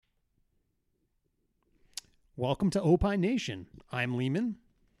Welcome to Opine Nation. I'm Lehman,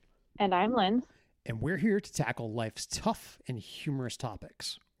 And I'm Lynn. and we're here to tackle life's tough and humorous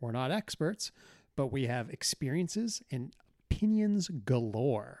topics. We're not experts, but we have experiences and opinions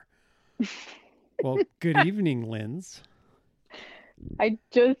galore. Well, good evening, Linz. I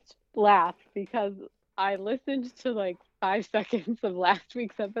just laughed because I listened to like 5 seconds of last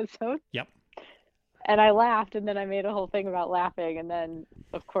week's episode. Yep. And I laughed, and then I made a whole thing about laughing. And then,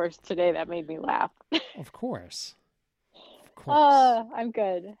 of course, today that made me laugh. Of course. Of course. I'm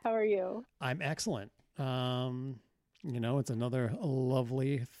good. How are you? I'm excellent. It's another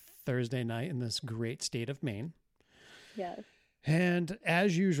lovely Thursday night in this great state of Maine. Yes. And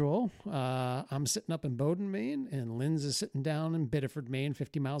as usual, I'm sitting up in Bowdoin, Maine, and Linz is sitting down in Biddeford, Maine,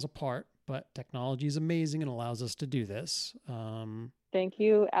 50 miles apart. But technology is amazing and allows us to do this. Thank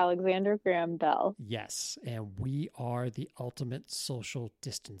you, Alexander Graham Bell. Yes, and we are the ultimate social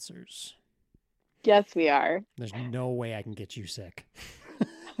distancers. Yes, we are. There's no way I can get you sick.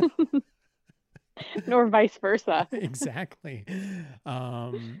 Nor vice versa. Exactly.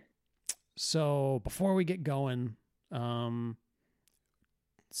 So before we get going,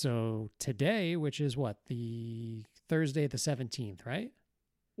 so today, which is what, the Thursday the 17th, right?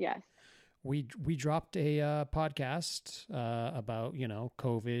 Yes. We dropped a podcast about,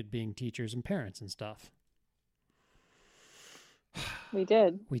 COVID, being teachers and parents and stuff. We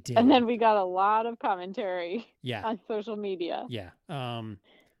did. We did. And then we got a lot of commentary Yeah. on social media. Yeah. Do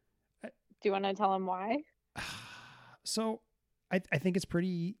you want to tell them why? So I think it's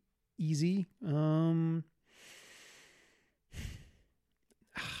pretty easy.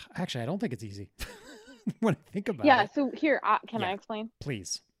 Actually, I don't think it's easy when I think about it. Yeah. So here, can I explain?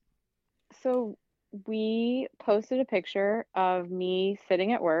 Please. So we posted a picture of me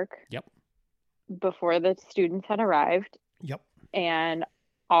sitting at work. Yep. Before the students had arrived. Yep. And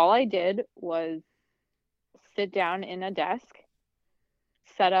all I did was sit down in a desk,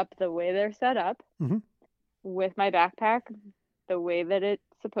 set up the way they're set up, with my backpack the way that it's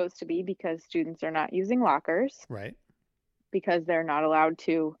supposed to be, because students are not using lockers. Right. Because they're not allowed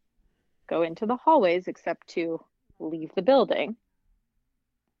to go into the hallways except to leave the building.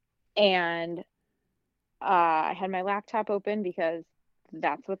 And I had my laptop open because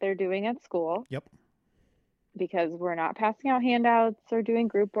that's what they're doing at school. Yep. Because we're not passing out handouts or doing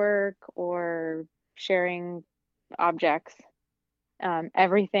group work or sharing objects.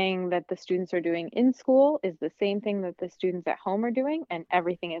 Everything that the students are doing in school is the same thing that the students at home are doing, and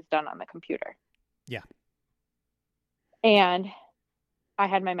everything is done on the computer. Yeah. And I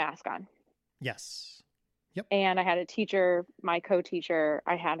had my mask on. Yes. Yep. And I had a teacher, my co-teacher,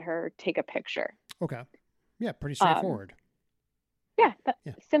 I had her take a picture. Okay. Yeah, pretty straightforward. Yeah.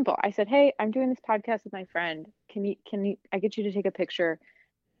 Simple. I said, "Hey, I'm doing this podcast with my friend. Can I get you to take a picture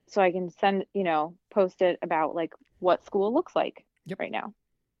so I can send, post it about like what school looks like right now?"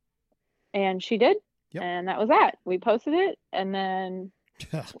 And she did. Yep. And that was that. We posted it, and then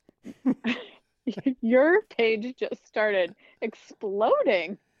your page just started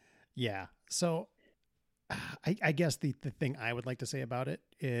exploding. Yeah. So I guess the thing I would like to say about it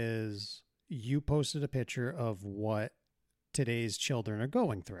is you posted a picture of what today's children are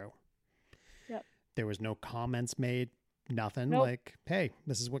going through. Yep. There was no comments made, nothing. Nope. Like, hey,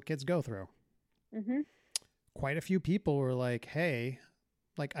 this is what kids go through. Mm-hmm. Quite a few people were like, hey,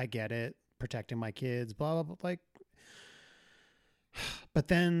 like, I get it, protecting my kids, blah, blah, blah. Like, but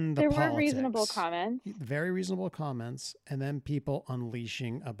then there were reasonable comments. Very reasonable comments. And then people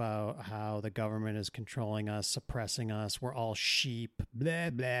unleashing about how the government is controlling us, suppressing us. We're all sheep,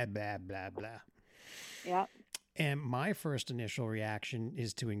 blah, blah, blah, blah, blah. Yeah. And my first initial reaction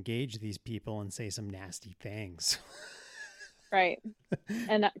is to engage these people and say some nasty things. Right.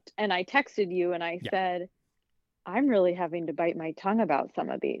 And I texted you and I said, I'm really having to bite my tongue about some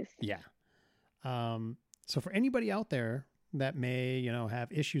of these. Yeah. So for anybody out there that may,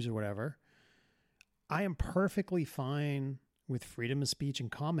 have issues or whatever, I am perfectly fine with freedom of speech and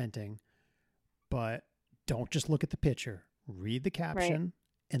commenting, but don't just look at the picture. Read the caption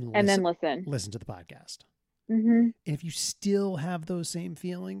and then listen to the podcast. Mm-hmm. And if you still have those same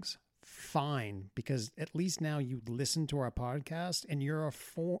feelings, fine, because at least now you listen to our podcast and you're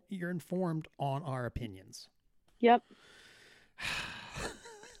informed on our opinions. Yep.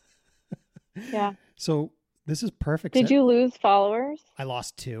 Yeah. So this is perfect. Did you lose followers? I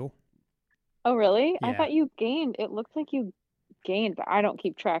lost 2. Oh, really? Yeah. I thought you gained. It looks like you gained, but I don't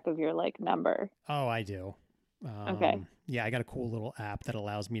keep track of your number. Oh, I do. Okay. Yeah, I got a cool little app that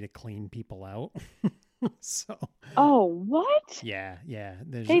allows me to clean people out. So. Oh, what? Yeah.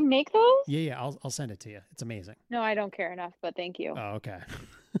 They make those? Yeah. I'll send it to you. It's amazing. No, I don't care enough, but thank you. Oh, okay.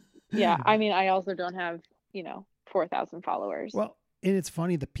 Yeah, I mean, I also don't have 4,000 followers. Well, and it's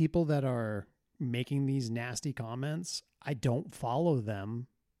funny, the people that are making these nasty comments, I don't follow them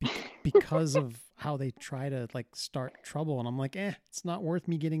because of how they try to like start trouble. And I'm like, it's not worth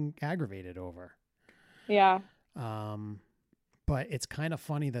me getting aggravated over. Yeah. But it's kind of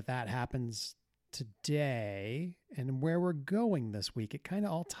funny that happens today, and where we're going this week, it kind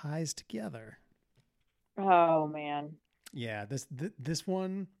of all ties together. Oh man. Yeah. This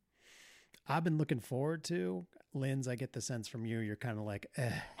one I've been looking forward to. Linz, I get the sense from you, you're kind of like,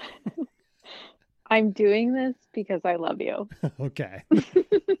 I'm doing this because I love you. Okay.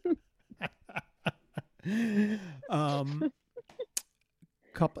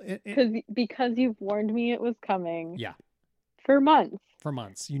 Because you've warned me it was coming. Yeah. For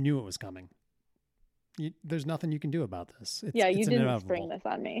months. You knew it was coming. There's nothing you can do about this. You didn't spring this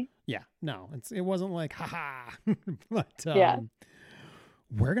on me. Yeah. No, it wasn't like, haha. But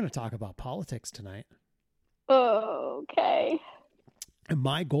we're going to talk about politics tonight. Okay. And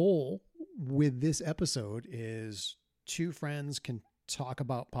my goal with this episode is two friends can talk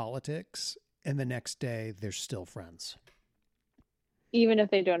about politics and the next day they're still friends. Even if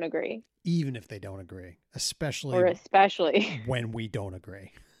they don't agree. Especially when we don't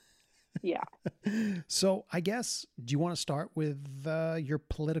agree. Yeah. So I guess, do you want to start with your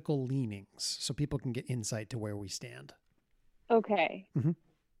political leanings so people can get insight to where we stand? Okay. Mm-hmm.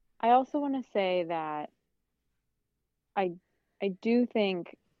 I also want to say that I do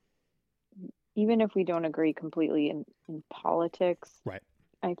think, even if we don't agree completely in politics, right,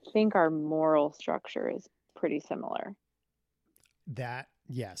 I think our moral structure is pretty similar.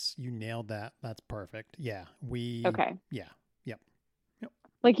 Yes, you nailed that. That's perfect. Yeah. Okay. Yeah. Yep.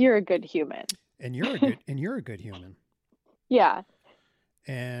 Like, you're a good human. And you're a good human. Yeah.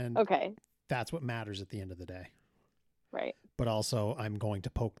 And okay. That's what matters at the end of the day. Right. But also, I'm going to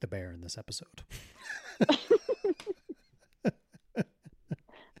poke the bear in this episode.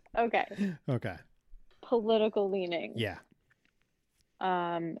 Okay. Political leaning. Yeah.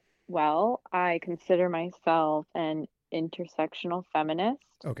 Well, I consider myself an intersectional feminist.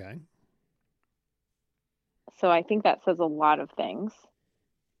 Okay. So I think that says a lot of things.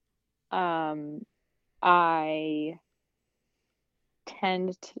 I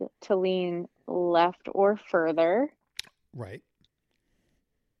tend to lean left or further. Right.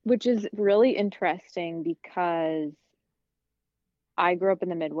 Which is really interesting because I grew up in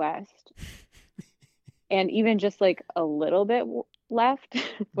the Midwest. And even just like a little bit left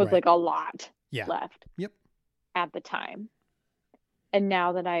was right. like a lot left. Yep. At the time. And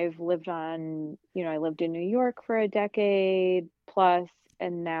now that I've lived I lived in New York for a decade plus,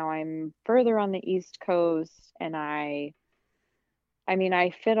 and now I'm further on the East Coast, and I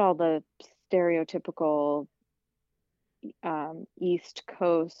fit all the stereotypical East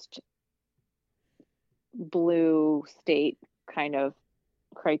Coast blue state kind of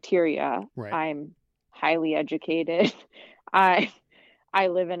criteria. Right. I'm highly educated. I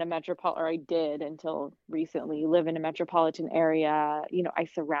live in I did until recently live in a metropolitan area. I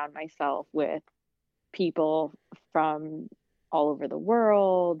surround myself with people from all over the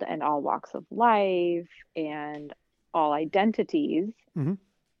world and all walks of life and all identities. Mm-hmm.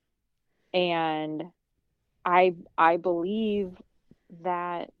 And I believe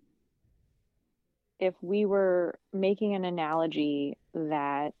that if we were making an analogy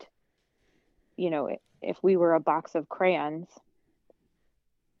that, if we were a box of crayons,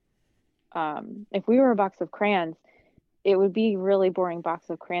 it would be a really boring box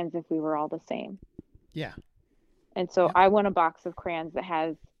of crayons if we were all the same. Yeah. And so I want a box of crayons that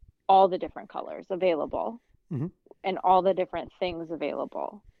has all the different colors available mm-hmm. and all the different things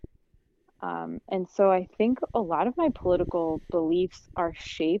available. And so I think a lot of my political beliefs are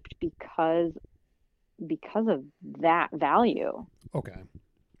shaped because of that value. Okay.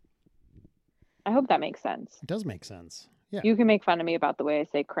 I hope that makes sense. It does make sense. Yeah. You can make fun of me about the way I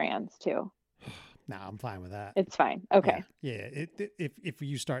say crayons too. No, I'm fine with that. It's fine. Okay. Yeah. If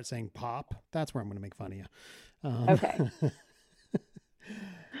you start saying pop, that's where I'm going to make fun of you. Okay.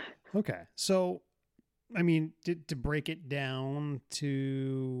 Okay. So, to break it down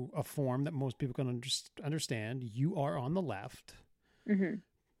to a form that most people can understand, you are on the left. Mm-hmm.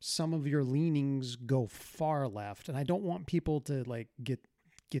 Some of your leanings go far left, and I don't want people to like get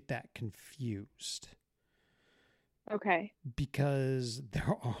that confused. Okay. Because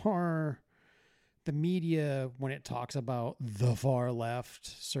there are the media, when it talks about the far left,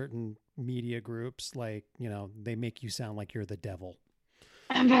 certain media groups, like, they make you sound like you're the devil.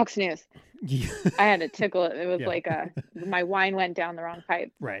 Fox News. Yeah. I had to tickle it. It was Yeah. like my wine went down the wrong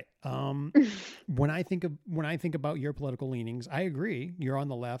pipe. Right. When I think about your political leanings, I agree. You're on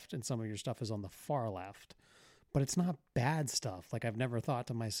the left and some of your stuff is on the far left. But it's not bad stuff. Like I've never thought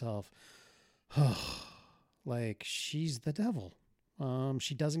to myself, oh, like she's the devil.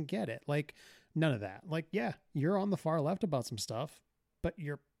 She doesn't get it. Like none of that. Like, yeah, you're on the far left about some stuff, but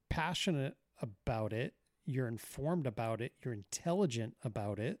you're passionate about it. You're informed about it. You're intelligent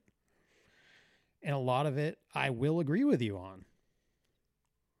about it. And a lot of it, I will agree with you on.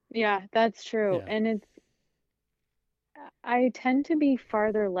 Yeah, that's true. Yeah. And I tend to be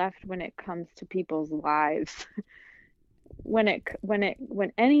farther left when it comes to people's lives. When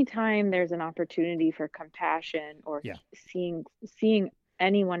anytime there's an opportunity for compassion or Yeah. seeing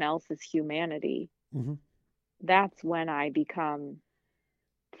anyone else's humanity, Mm-hmm. that's when I become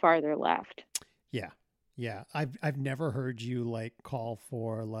farther left. Yeah. Yeah. I've never heard you like call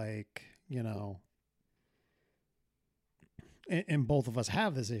for like, you know, and both of us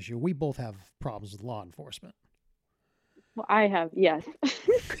have this issue. We both have problems with law enforcement. Well, I have, yes.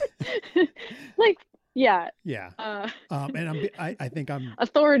 Like, yeah. Yeah. Uh, And I think I'm,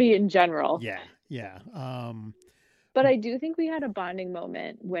 authority in general. yeah. Yeah. But I do think we had a bonding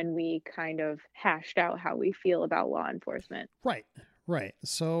moment when we kind of hashed out how we feel about law enforcement. Right. Right.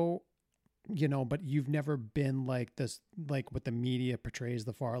 So, you know, but you've never been like this, like what the media portrays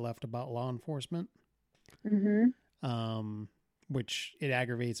the far left about law enforcement. Mm-hmm. Which it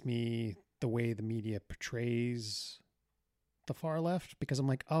aggravates me the way the media portrays the far left because I'm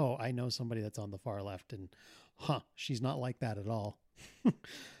like, oh, I know somebody that's on the far left and she's not like that at all.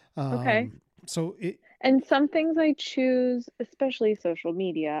 Okay. So And some things I choose, especially social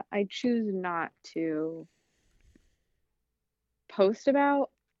media, I choose not to post about.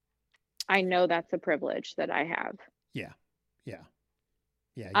 I know that's a privilege that I have. yeah, yeah,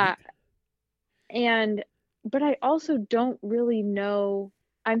 yeah. Uh, but I also don't really know.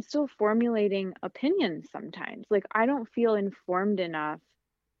 I'm still formulating opinions sometimes. Like I don't feel informed enough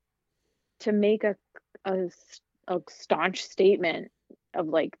to make a, a staunch statement of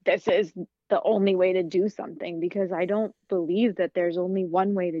like, this is the only way to do something because I don't believe that there's only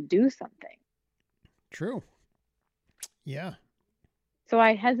one way to do something. True. Yeah. So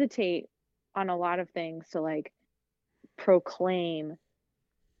I hesitate on a lot of things to like proclaim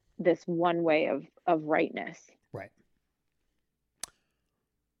this one way of rightness. Right.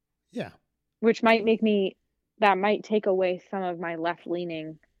 Yeah. Which might that might take away some of my left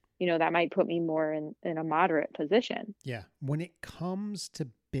leaning, that might put me more in a moderate position. Yeah. When it comes to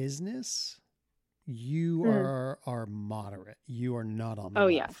business, you are moderate. You are not on the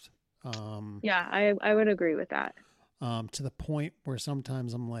left. Yeah, I would agree with that. To the point where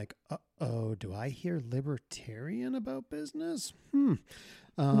sometimes I'm like, oh, do I hear libertarian about business?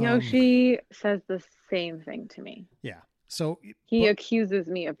 Yoshi says the same thing to me. Yeah. So he accuses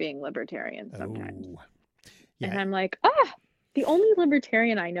me of being libertarian sometimes. Oh, yeah. And I'm like, the only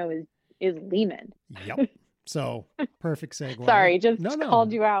libertarian I know is Lehman. Yep. So perfect segue. Sorry, just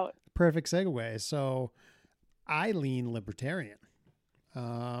called you out. Perfect segue. So I lean libertarian.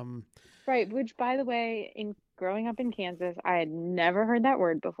 Right, which by the way, in growing up in Kansas, I had never heard that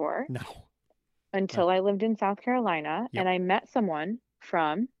word before. No. Until I lived in South Carolina and I met someone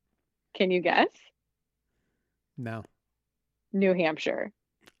from, can you guess? No. New Hampshire.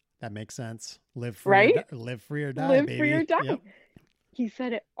 That makes sense. Live free, right? Live free or die, live baby. Free or die. Yep. He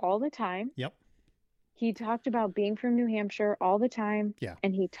said it all the time. Yep. He talked about being from New Hampshire all the time. Yeah.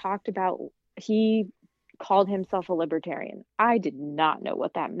 And he called himself a libertarian. I did not know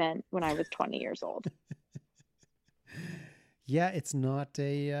what that meant when I was 20 years old. Yeah, it's not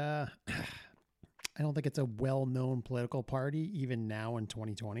I don't think it's a well-known political party even now in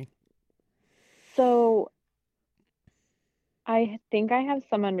 2020. So I think I have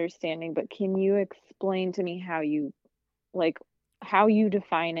some understanding, but can you explain to me how you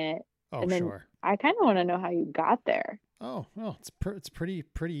define it? Oh, and then sure. I kind of want to know how you got there. Oh, well, it's pretty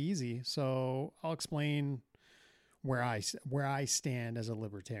easy. So I'll explain where I stand as a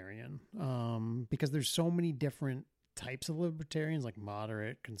libertarian. Because there's so many different types of libertarians, like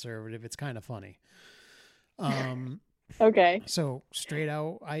moderate, conservative. It's kind of funny. Okay. So straight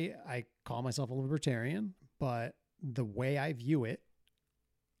out, I call myself a libertarian, but the way I view it,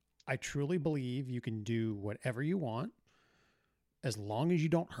 I truly believe you can do whatever you want as long as you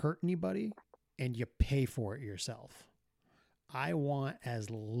don't hurt anybody and you pay for it yourself. I want as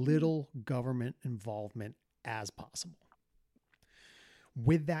little government involvement as possible.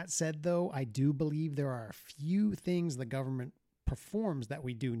 With that said, though, I do believe there are a few things the government performs that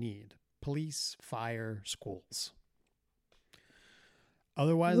we do need. Police, fire, schools.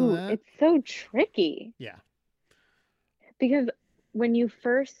 Otherwise than Ooh, that, it's so tricky yeah, because when you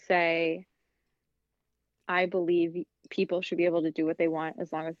first say, I believe people should be able to do what they want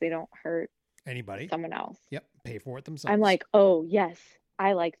as long as they don't hurt anybody. someone else. Yep, pay for it I'm themselves. like, oh, yes,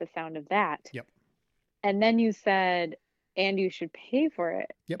 I like the sound of that. Yep, And then you said, and you should pay for it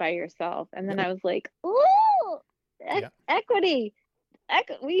yep, by yourself. And then yep, I was like, ooh, yep. equity.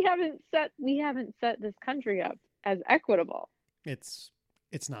 We haven't set this country up as equitable. It's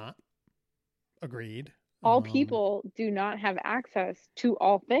not agreed. All people do not have access to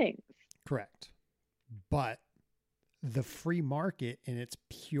all things. Correct. But the free market in its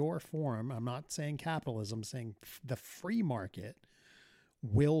pure form, I'm not saying capitalism, I'm saying the free market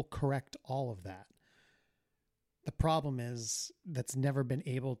will correct all of that. The problem is that's never been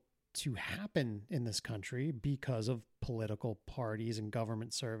able to happen in this country because of political parties and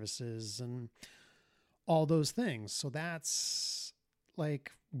government services and all those things. So that's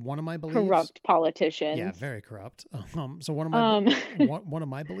like one of my beliefs. Corrupt Yeah, politicians. very corrupt. So one Um, of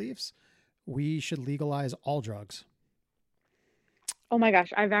my beliefs, we should legalize all drugs. oh my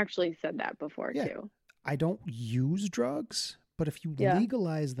gosh, I've actually said that before Yeah, too. I don't use drugs, but if you Yeah.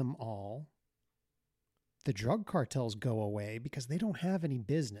 legalize them all, the drug cartels go away because they don't have any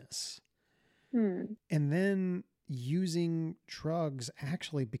business. Hmm. And then using drugs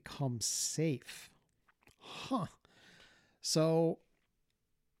actually becomes safe. Huh. So,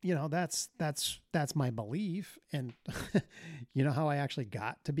 that's my belief. And you know how I actually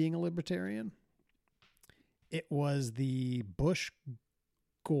got to being a libertarian? It was the Bush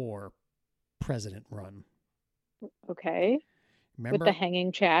Gore president run. Okay. With the Remember?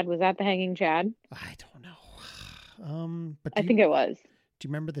 hanging Chad. Was that the hanging Chad? I don't know. But I think it was. do you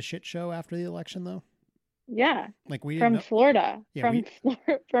remember the shit show after the election though? Yeah. Like we didn't From know. Florida. Yeah,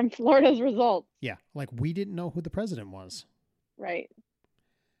 From Florida's results. yeah, like we didn't know who the president was. Right.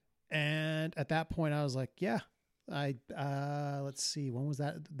 And at that point I was like, yeah, let's see, when was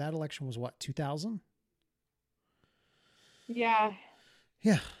that? That election was what, 2000? Yeah.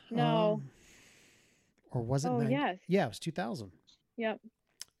 Yeah. No. Or was it? Oh, yes. Yeah, it was 2000. Yep.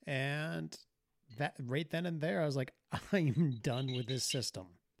 And that right then and there, I was like, I'm done with this system.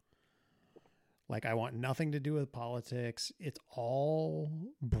 Like, I want nothing to do with politics. It's all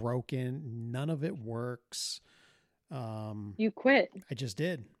broken. None of it works. You quit. I just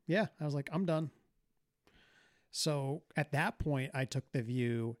did. Yeah. I was like, I'm done. So at that point, I took the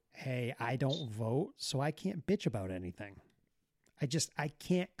view, hey, I don't vote, so I can't bitch about anything. I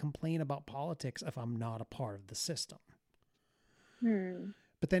can't complain about politics if I'm not a part of the system.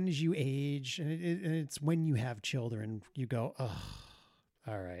 But then as you age, and it's when you have children, you go, oh,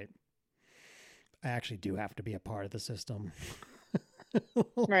 all right. I actually do have to be a part of the system.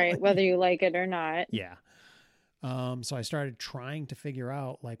 Right. Whether you like it or not. Yeah. So I started trying to figure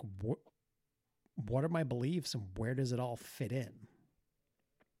out like what are my beliefs and where does it all fit in?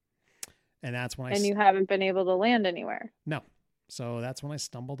 And that's when you haven't been able to land anywhere. No. So that's when I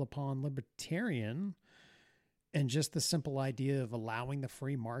stumbled upon libertarian and just the simple idea of allowing the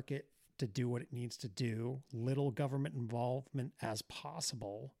free market to do what it needs to do, little government involvement as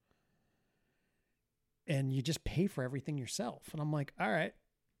possible. And you just pay for everything yourself. And I'm like, all right,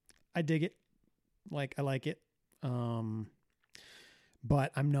 I dig it. Like, I like it.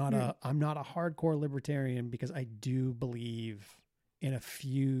 But I'm not a hardcore libertarian because I do believe in a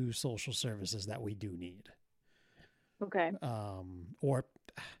few social services that we do need. Okay. Or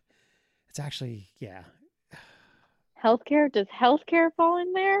it's actually, yeah. Healthcare? Does healthcare fall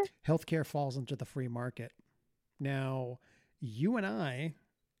in there? Healthcare falls into the free market. Now, you and I,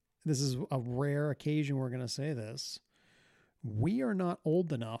 this is a rare occasion we're going to say this. We are not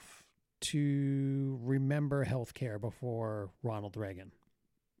old enough to remember healthcare before Ronald Reagan.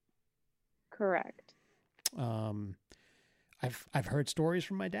 Correct. I've heard stories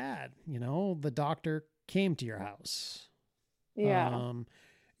from my dad. You know, the doctor came to your house. Yeah.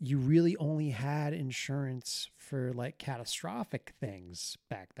 You really only had insurance for like catastrophic things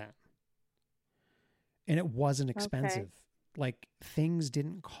back then. And it wasn't expensive. Okay. Like things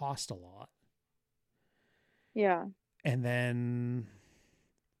didn't cost a lot. Yeah. And then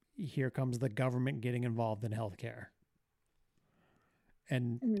here comes the government getting involved in healthcare.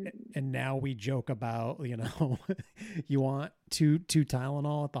 And now we joke about, you know, you want two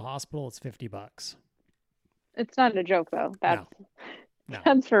Tylenol at the hospital, it's $50. It's not a joke though. No.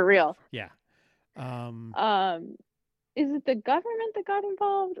 That's for real. Yeah. Is it the government that got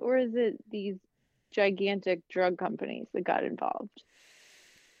involved or is it these gigantic drug companies that got involved?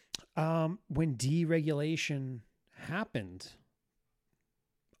 When deregulation happened,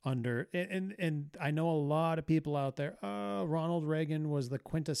 under, and I know a lot of people out there, oh, Ronald Reagan was the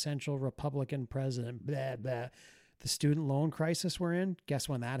quintessential Republican president, blah, blah. The student loan crisis we're in, guess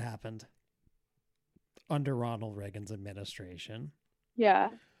when that happened? Under Ronald Reagan's administration. Yeah.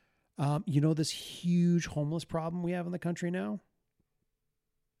 You know this huge homeless problem we have in the country now?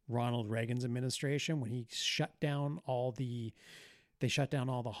 Ronald Reagan's administration, when he shut down all the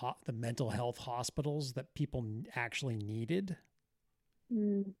mental health hospitals that people actually needed,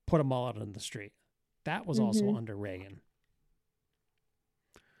 put them all out on the street. That was also under Reagan.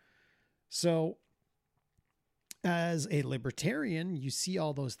 So as a libertarian, you see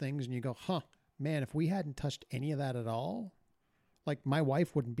all those things and you go, huh, man, if we hadn't touched any of that at all, like my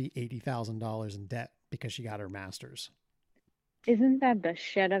wife wouldn't be $80,000 in debt because she got her master's. Isn't that the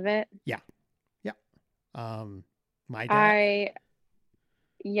shit of it? Yeah. Yeah. My dad.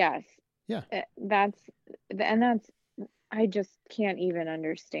 Yes. Yeah. That's, I just can't even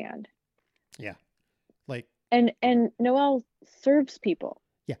understand. Yeah. Like, and Noelle serves people.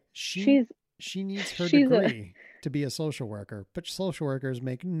 Yeah. She needs her degree to be a social worker, but social workers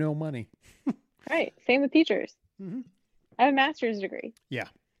make no money. Right. Same with teachers. Mm-hmm. I have a master's degree. Yeah.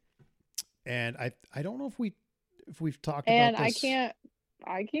 And I don't know if we've talked about this. And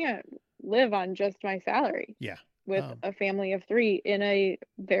I can't live on just my salary. Yeah. With a family of 3 in a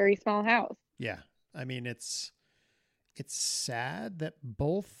very small house. Yeah. I mean, it's sad that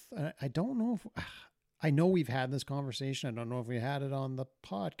both, I don't know if, I know we've had this conversation. I don't know if we had it on the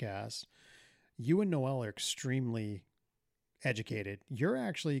podcast. You and Noelle are extremely educated. You're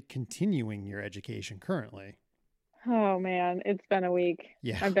actually continuing your education currently. Oh man, it's been a week.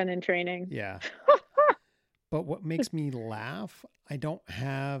 Yeah. I've been in training. Yeah. But what makes me laugh, I don't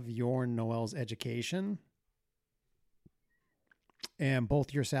have your Noelle's education. And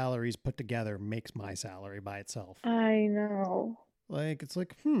both your salaries put together makes my salary by itself. I know. Like, it's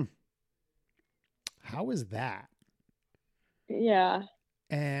like, how is that? Yeah.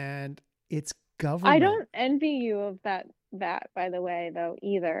 And it's government. I don't envy you of that, by the way, though,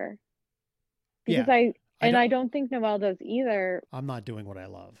 either. Because I don't think Noelle does either. I'm not doing what I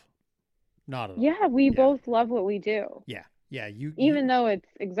love. Not at all. Yeah, we both love what we do. Yeah. Yeah. Even though it's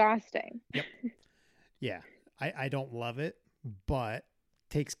exhausting. Yep. Yeah. I don't love it, but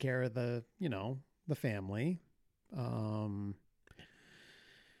takes care of the family.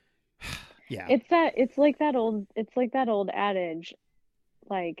 Yeah. It's like that old adage,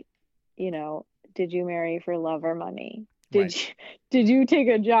 like, did you marry for love or money? Did you take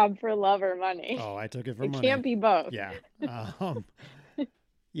a job for love or money? Oh, I took it for money. It can't be both. Yeah.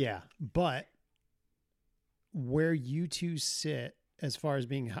 Yeah. But where you two sit as far as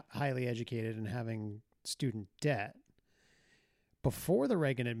being highly educated and having student debt, before the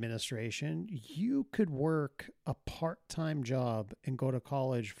Reagan administration, you could work a part-time job and go to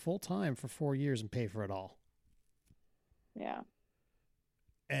college full-time for 4 years and pay for it all. Yeah.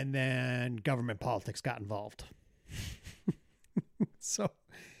 And then government politics got involved. So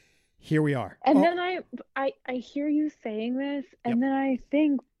here we are. And then I hear you saying this, and then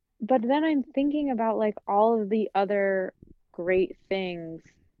I'm thinking about like all of the other great things.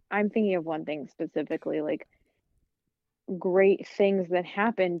 I'm thinking of one thing specifically, like great things that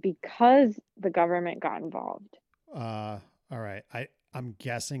happened because the government got involved. All right. I'm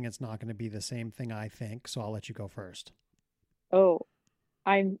guessing it's not going to be the same thing I think, so I'll let you go first. Oh,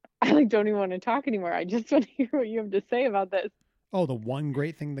 I like don't even want to talk anymore. I just want to hear what you have to say about this. Oh, the one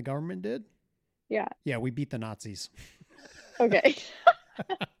great thing the government did? Yeah. Yeah, we beat the Nazis. Okay.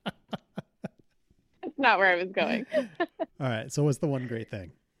 That's not where I was going. All right. So what's the one great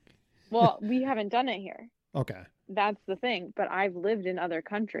thing? Well, we haven't done it here. Okay. That's the thing. But I've lived in other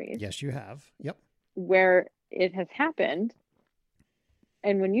countries. Yes, you have. Yep. Where it has happened.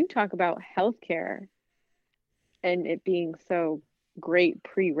 And when you talk about healthcare and it being so great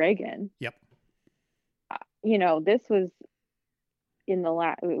pre-Reagan. Yep. This was in the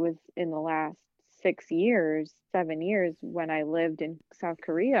last 6 years, 7 years when I lived in South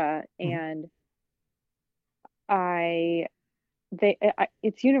Korea, and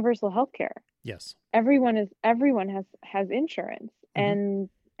it's universal healthcare. Yes. Everyone has insurance, and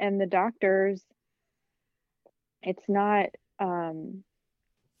the doctors, it's not, I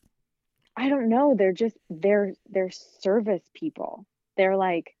don't know, they're service people. They're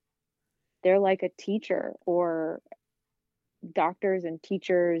like a teacher, or doctors and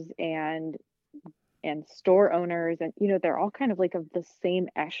teachers and store owners, and they're all kind of like of the same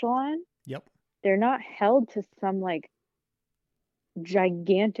echelon. Yep. They're not held to some like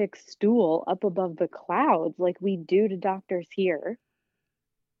gigantic stool up above the clouds like we do to doctors here.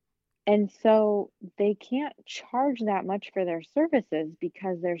 And so they can't charge that much for their services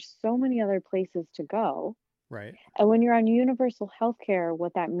because there's so many other places to go. Right. And when you're on universal health care,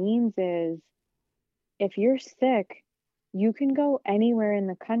 what that means is if you're sick, you can go anywhere in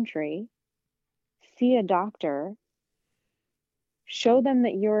the country, see a doctor, show them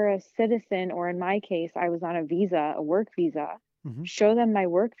that you're a citizen, or in my case, I was on a visa, a work visa, Mm-hmm. show them my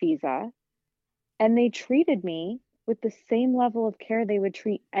work visa, and they treated me with the same level of care they would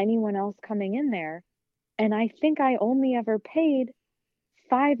treat anyone else coming in there. And I think I only ever paid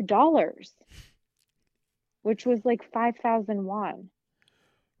 $5, which was like 5,000 won.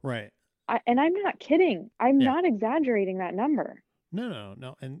 Right. And I'm not kidding. I'm Yeah. not exaggerating that number. No.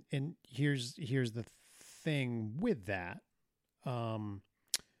 And here's the thing with that.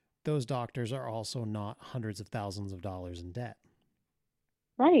 Those doctors are also not hundreds of thousands of dollars in debt.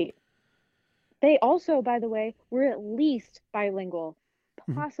 Right. They also, by the way, were at least bilingual,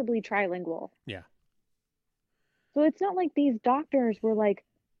 possibly trilingual. Yeah. So it's not like these doctors were like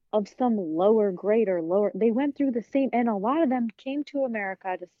of some lower grade or lower. They went through the same, and a lot of them came to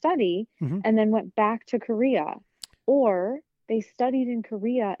America to study and then went back to Korea, or they studied in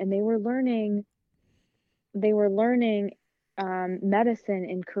Korea and they were learning medicine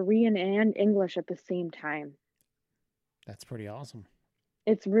in Korean and English at the same time. That's pretty awesome.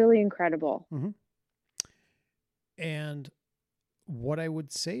 It's really incredible. And what I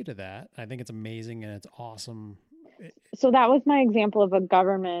would say to that, I think it's amazing and it's awesome. So that was my example of a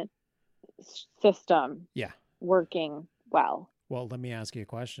government system working well. Well, let me ask you a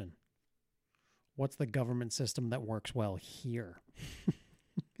question. What's the government system that works well here?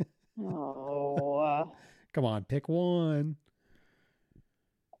 Oh. Come on, pick one.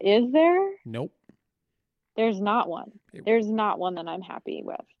 Is there? Nope. There's not one. There's not one that I'm happy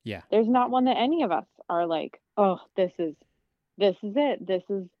with. Yeah. There's not one that any of us are like, oh, this is it.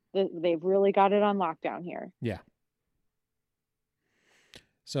 They've really got it on lockdown here. Yeah.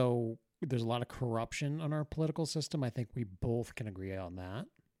 So there's a lot of corruption on our political system. I think we both can agree on that.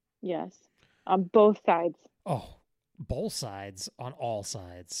 Yes. On both sides. Oh, both sides, on all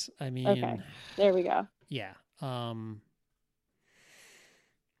sides. I mean, okay. There we go. Yeah.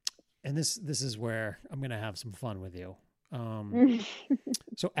 And this is where I'm going to have some fun with you.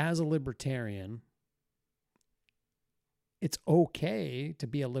 So as a libertarian, it's okay to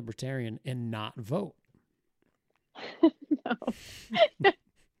be a libertarian and not vote. No.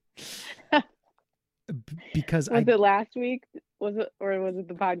 Because was it last week? Was it, or was it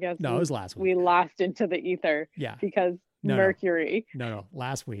the podcast? No, it was last week. We lost into the ether. Yeah. Because Mercury. No,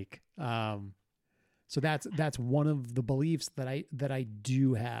 last week. So that's one of the beliefs that I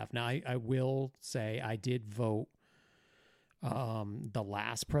do have. Now I will say I did vote the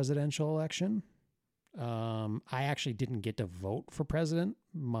last presidential election. I actually didn't get to vote for president.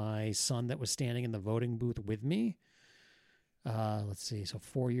 My son that was standing in the voting booth with me, let's see, so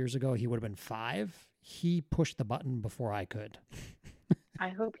 4 years ago, he would have been 5. He pushed the button before I could. I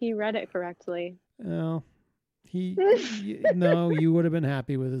hope he read it correctly. Well, no, you would have been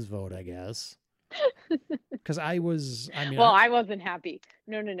happy with his vote, I guess. Because I wasn't happy.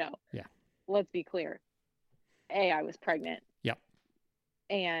 No. Yeah. Let's be clear. I was pregnant. Yep.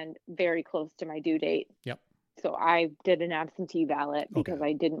 And very close to my due date. Yep. So I did an absentee ballot because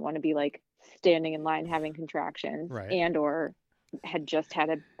I didn't want to be like standing in line having contractions, right, and or had just had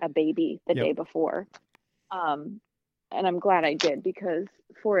a baby the day before. And I'm glad I did because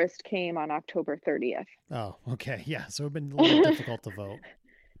Forrest came on October 30th. Oh, okay. Yeah. So it'd been a little difficult to vote.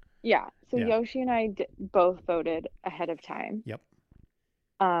 Yeah. So Yoshi and I both voted ahead of time. Yep.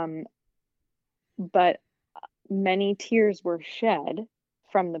 But many tears were shed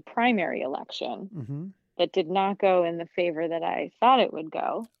from the primary election that did not go in the favor that I thought it would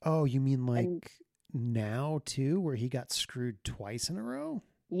go. Oh, you mean like now too, where he got screwed twice in a row?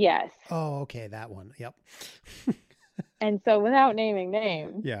 Yes. Oh, okay. That one. Yep. And so without naming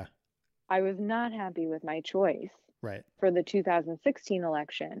names, I was not happy with my choice right for the 2016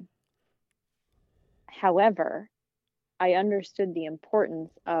 election. However, I understood the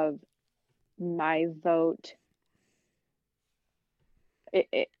importance of my vote.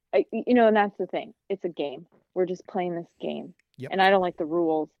 And that's the thing. It's a game. We're just playing this game. Yep. And I don't like the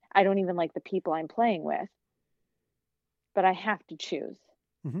rules. I don't even like the people I'm playing with. But I have to choose.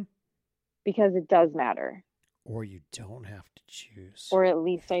 Because it does matter. Or you don't have to choose. Or at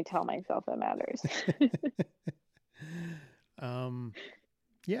least I tell myself it matters.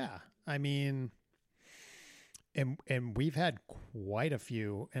 Yeah. I mean, and we've had quite a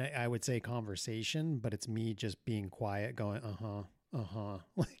few, and I would say conversation, but it's me just being quiet going,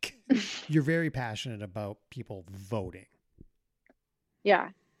 like you're very passionate about people voting. Yeah.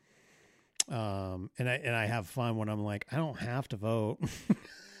 And I have fun when I'm like, I don't have to vote.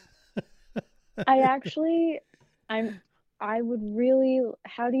 I actually, I would really,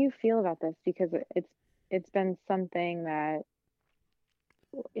 how do you feel about this? Because it's been something that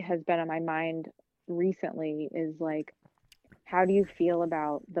has been on my mind recently is like, how do you feel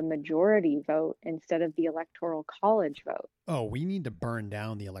about the majority vote instead of the electoral college vote? Oh, we need to burn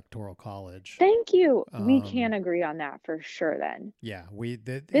down the electoral college. Thank you. We Um, can agree on that for sure then. yeah, we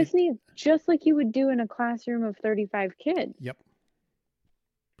did This it. needs just like you would do in a classroom of 35 kids, Yep.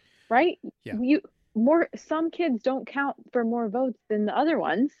 right? Yeah. You more some kids don't count for more votes than the other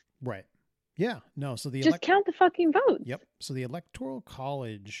ones. Right. Yeah. No. So the Just count the fucking votes. Yep. So the electoral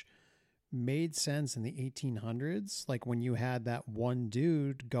college made sense in the 1800s, like when you had that one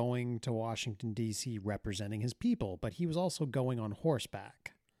dude going to Washington D.C. representing his people, but he was also going on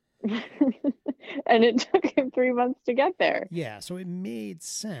horseback. And it took him 3 months to get there. Yeah, so it made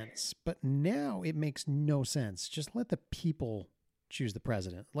sense, but now it makes no sense. Just let the people choose the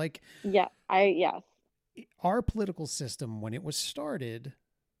president. Like, Yeah, yes. our political system, when it was started,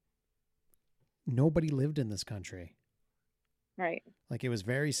 nobody lived in this country. Right. Like, it was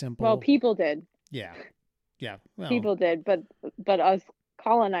very simple. Well, people did. Yeah. Yeah. Well, People did, but us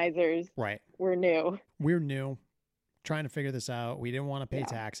colonizers right. were new. We're new, trying to figure this out. We didn't want to pay Yeah.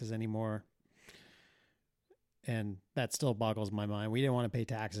 taxes anymore. And that still boggles my mind. We didn't want to pay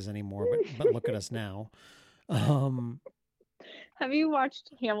taxes anymore, but look at us now. Have you watched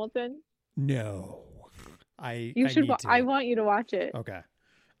Hamilton? No. You should. Need to. I want you to watch it. Okay.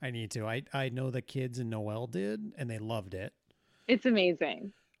 I need to. I know the kids in Noel did, and they loved it. It's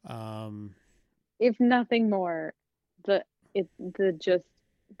amazing. Um, If nothing more, the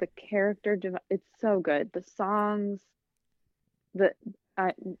character. It's so good. The songs, the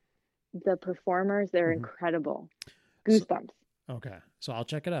performers, they're incredible. Goosebumps. Okay. So I'll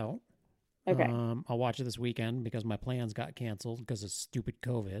check it out. Okay. I'll watch it this weekend because my plans got canceled because of stupid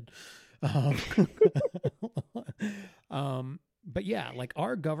COVID. But yeah, like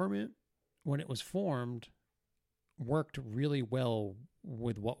our government, when it was formed, worked really well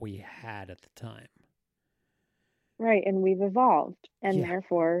with what we had at the time. Right, and we've evolved, and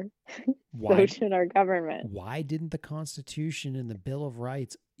therefore, so should our government. Why didn't the Constitution and the Bill of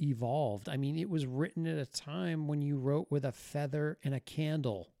Rights evolve? I mean, it was written at a time when you wrote with a feather and a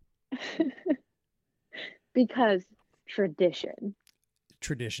candle. Because tradition.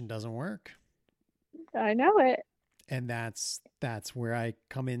 Tradition doesn't work. I know it. And that's where I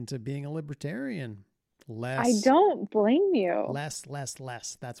come into being a libertarian. Less. I don't blame you. Less.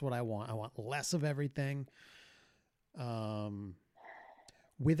 That's what I want. I want less of everything.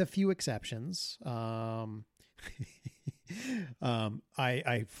 With a few exceptions. I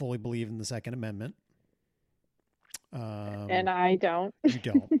fully believe in the Second Amendment. And I don't. You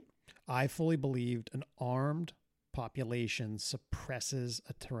don't. I fully believed an armed population suppresses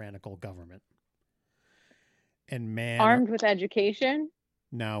a tyrannical government. And man, armed with education?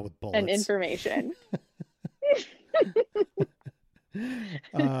 No, with bullets and information.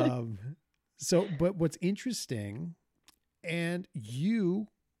 So, but what's interesting, and you've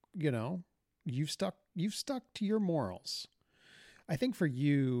stuck to your morals. I think for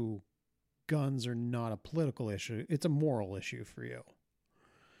you, guns are not a political issue. It's a moral issue for you.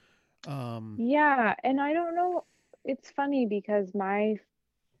 Yeah. And I don't know. It's funny because my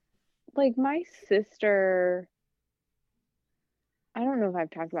sister, I don't know if I've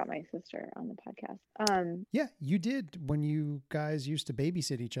talked about my sister on the podcast. Yeah, you did when you guys used to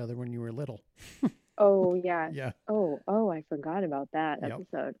babysit each other when you were little. Oh yeah. Yeah. Oh, I forgot about that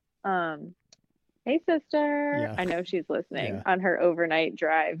episode. Hey sister. Yeah. I know she's listening on her overnight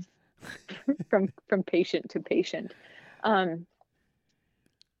drives from patient to patient.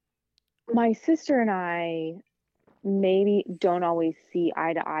 My sister and I maybe don't always see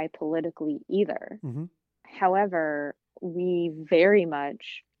eye to eye politically either. Mm-hmm. However, we very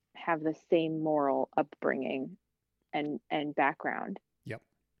much have the same moral upbringing and background. Yep.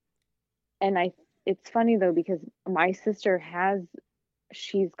 And it's funny though, because my sister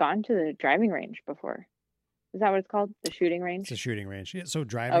she's gone to the driving range before. Is that what it's called? The shooting range? It's a shooting range. Yeah, so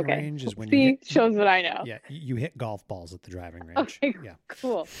driving range is when shows what I know. Yeah, you hit golf balls at the driving range. Okay, yeah.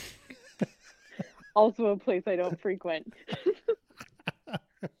 Cool. Also a place I don't frequent.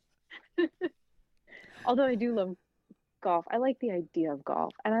 Although I do love golf. I like the idea of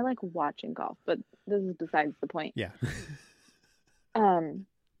golf and I like watching golf, but this is besides the point. Yeah.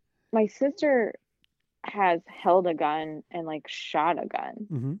 My sister has held a gun and shot a gun.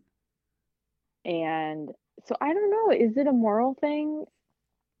 Mm-hmm. And so I don't know, is it a moral thing?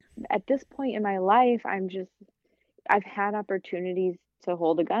 At this point in my life, I've had opportunities to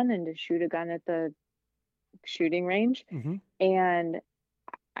hold a gun and to shoot a gun at the shooting range. Mm-hmm. And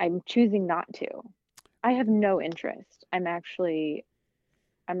I'm choosing not to. I have no interest. I'm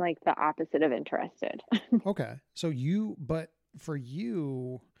like the opposite of interested. Okay. So but for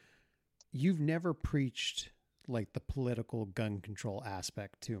you, you've never preached like the political gun control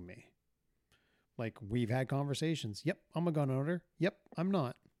aspect to me. Like we've had conversations. Yep, I'm a gun owner. Yep, I'm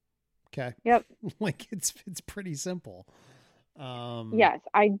not. Okay. Yep. Like it's pretty simple. Yes,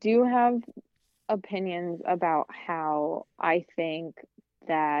 I do have opinions about how I think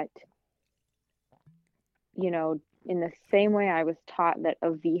that, in the same way I was taught that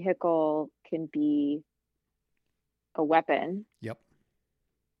a vehicle can be a weapon, Yep.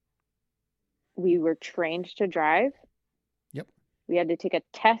 we were trained to drive. Yep. We had to take a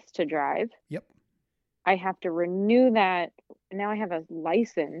test to drive. Yep. I have to renew that. Now I have a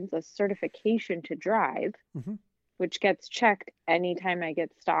license, a certification to drive, Mm-hmm. which gets checked anytime I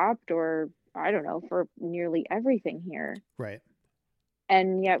get stopped, or I don't know, for nearly everything here. Right.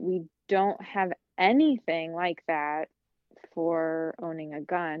 And yet we don't have anything like that for owning a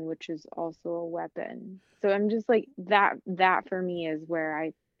gun, which is also a weapon. So I'm just like that for me is where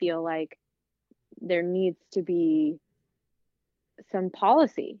I feel like there needs to be some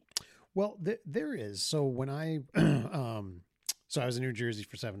policy. Well, there is. So when I, so I was in New Jersey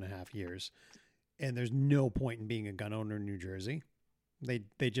for 7.5 years, and there's no point in being a gun owner in New Jersey.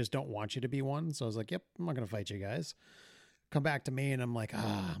 They just don't want you to be one. So I was like, yep, I'm not going to fight you guys. Come back to me, and I'm like,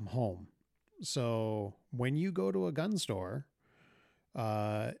 I'm home. So when you go to a gun store,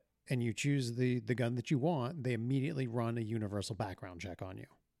 and you choose the gun that you want, they immediately run a universal background check on you,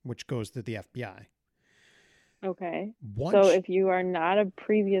 which goes to the FBI. Okay. Once, So if you are not a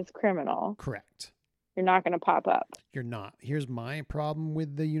previous criminal, correct, you're not going to pop up. you're not. Here's my problem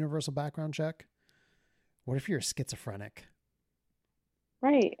with the universal background check. What if you're a schizophrenic?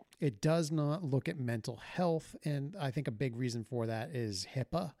 Right. It does not look at mental health, and I think a big reason for that is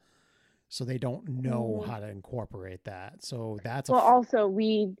HIPAA. So they don't know how to incorporate that. So that's also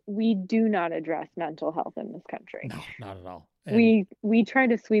we do not address mental health in this country. No, not at all. And we try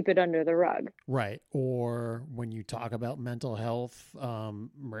to sweep it under the rug. Right. Or when you talk about mental health,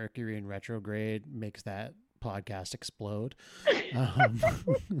 Mercury in retrograde makes that podcast explode.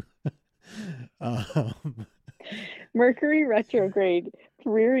 Mercury retrograde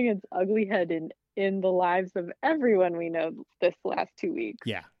rearing its ugly head in the lives of everyone we know this last 2 weeks.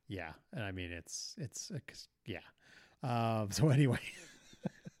 Yeah. Yeah. And I mean, it's yeah. So anyway,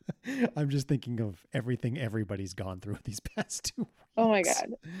 I'm just thinking of everything everybody's gone through these past 2 weeks. Oh my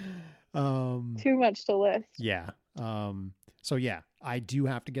God. Too much to list. Yeah. So yeah, I do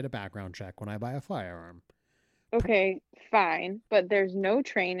have to get a background check when I buy a firearm. Okay, fine. But there's no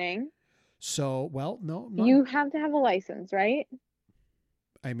training. So, well, no. You have to have a license, right?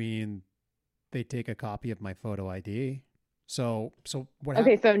 I mean, they take a copy of my photo ID. So what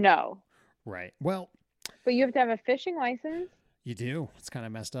Okay, happened? so no. Right. Well, but you have to have a fishing license. You do. It's kind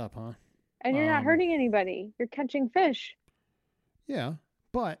of messed up, huh? And you're not hurting anybody. You're catching fish. Yeah,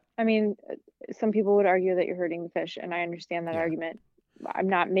 but I mean, some people would argue that you're hurting the fish, and I understand that argument. I'm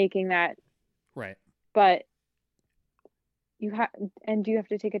not making that. Right. But do you have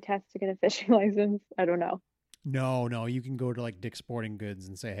to take a test to get a fishing license? I don't know. No, you can go to like Dick's Sporting Goods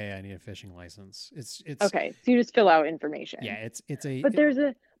and say, "Hey, I need a fishing license." It's okay. So you just fill out information. Yeah, it's a. But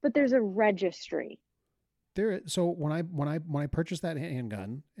there's a registry. So when I purchase that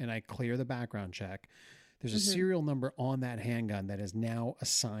handgun and I clear the background check, there's a serial number on that handgun that is now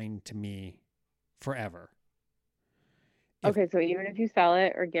assigned to me forever. Okay, so even if you sell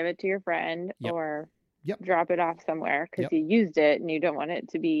it or give it to your friend or drop it off somewhere because you used it and you don't want it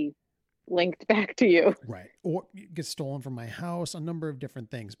to be linked back to you. Right. Or it gets stolen from my house, a number of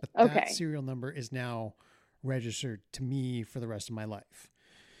different things. But that serial number is now registered to me for the rest of my life.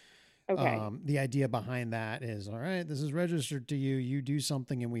 Okay. The idea behind that is, all right, this is registered to you. You do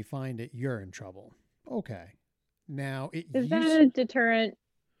something and we find it, you're in trouble. Okay. Now, is that a deterrent?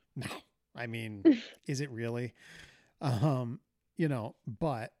 No. I mean, is it really?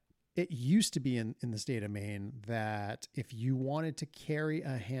 But it used to be in the state of Maine that if you wanted to carry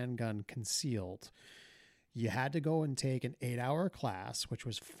a handgun concealed, you had to go and take an 8-hour class, which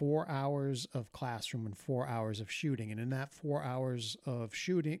was 4 hours of classroom and 4 hours of shooting. And in that 4 hours of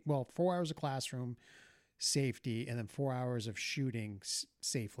shooting, 4 hours of classroom safety, and then 4 hours of shooting,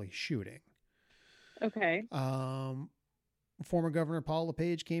 safely shooting. Okay. Former Governor Paul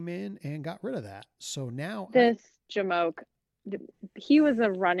LePage came in and got rid of that. So now this Jamoke, he was a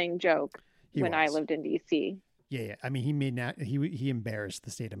running joke when I lived in DC. Yeah. I mean, he embarrassed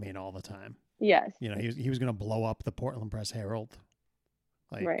the state of Maine all the time. Yes. He was going to blow up the Portland Press Herald.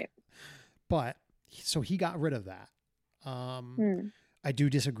 Like, Right. but so he got rid of that. Hmm. I do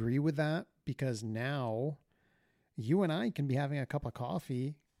disagree with that because now you and I can be having a cup of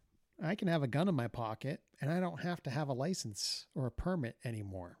coffee. I can have a gun in my pocket and I don't have to have a license or a permit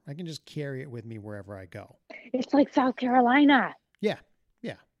anymore. I can just carry it with me wherever I go. It's like South Carolina. Yeah.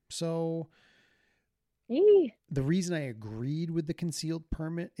 Yeah. So Eee. the reason I agreed with the concealed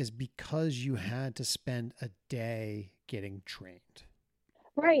permit is because you had to spend a day getting trained.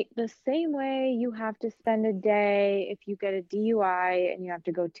 Right. The same way you have to spend a day if you get a DUI and you have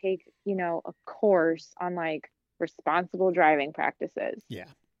to go take, a course on like responsible driving practices. Yeah.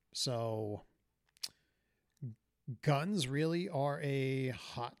 So guns really are a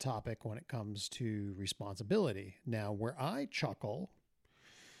hot topic when it comes to responsibility. Now, where I chuckle,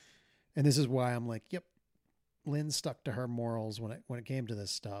 and this is why I'm like, yep, Lynn stuck to her morals when it came to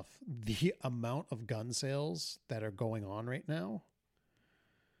this stuff. The amount of gun sales that are going on right now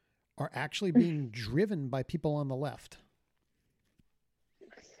are actually being driven by people on the left.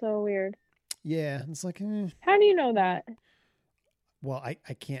 So weird. Yeah, it's like, How do you know that? well, I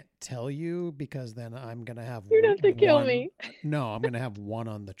can't tell you because then I'm going to have You'd have to kill one- me. No, I'm going to have one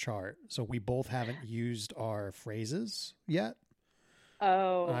on the chart. So we both haven't used our phrases yet.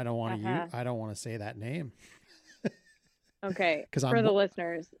 Oh, I don't want to use, I don't want to say that name. Okay. 'Cause For the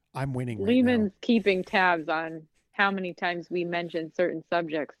listeners, I'm winning right now. Lehman's keeping tabs on how many times we mention certain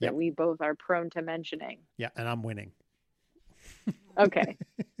subjects that Yep. we both are prone to mentioning. Yeah, and I'm winning. Okay.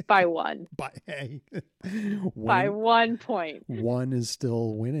 By one. But hey, By winning, 1 point. one is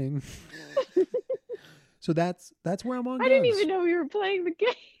still winning. So that's where I'm on I didn't guns. even know we were playing the game.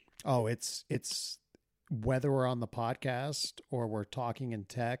 Oh, it's whether we're on the podcast or we're talking in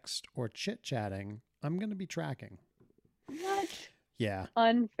text or chit-chatting, I'm going to be tracking. What? Yeah.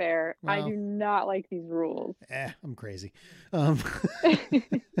 Unfair. I Well. do not like these rules. I'm crazy.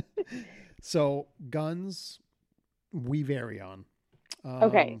 So guns, we vary on.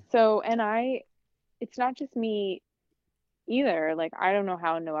 Okay. So, it's not just me either. Like, I don't know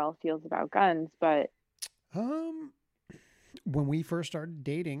how Noelle feels about guns, but When we first started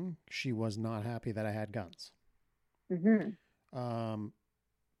dating, she was not happy that I had guns. mhm.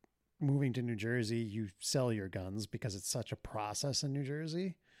 Moving to New Jersey, you sell your guns because it's such a process in New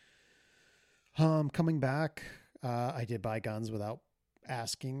Jersey. Coming back, I did buy guns without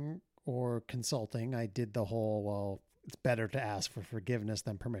asking or consulting. I did the whole, well, it's better to ask for forgiveness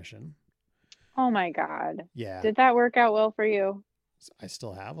than permission. Oh my God. Yeah. Did that work out well for you? I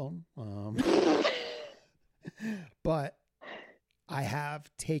still have them. But I have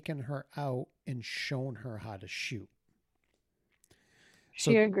taken her out and shown her how to shoot.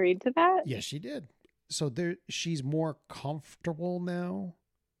 She agreed to that? Yes, she did. So she's more comfortable now,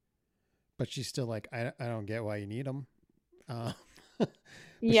 but she's still like, I don't get why you need them.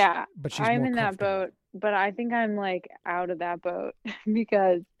 Yeah, but she's I'm more in that comfortable. boat, but I think I'm like out of that boat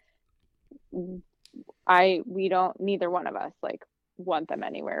because neither one of us like want them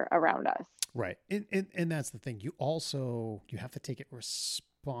anywhere around us. Right. And that's the thing. You have to take it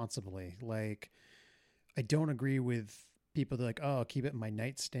responsibly. Like, I don't agree with people that are like, oh, keep it in my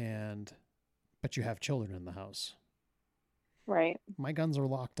nightstand, but you have children in the house. Right. My guns are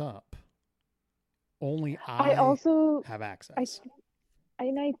locked up. Only I also have access.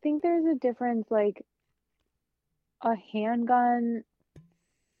 I think there's a difference, like a handgun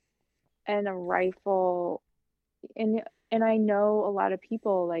and a rifle, and I know a lot of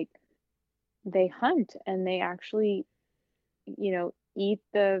people like they hunt and they actually, eat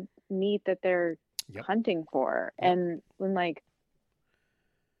the meat that they're Yep. hunting for. Yep. And when like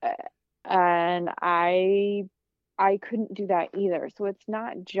and I couldn't do that either. So it's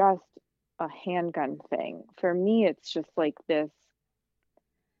not just a handgun thing. For me, it's just like this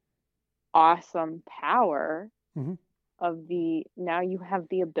awesome power Mhm. of now you have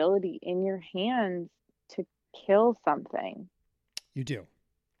the ability in your hands to kill something. You do.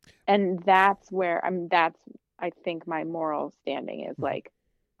 And that's where I think my moral standing is like,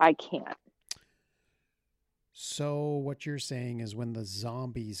 I can't. So what you're saying is when the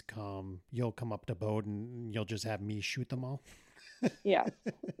zombies come, you'll come up to boat and you'll just have me shoot them all? Yes.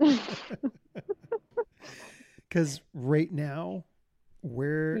 Because right now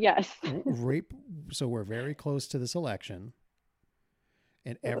we're Yes. so we're very close to this election,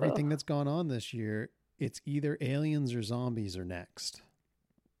 and everything that's gone on this year, it's either aliens or zombies are next.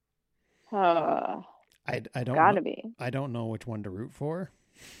 I don't gotta be. I don't know which one to root for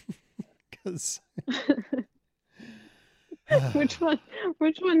because Which one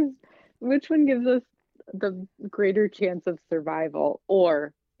gives us the greater chance of survival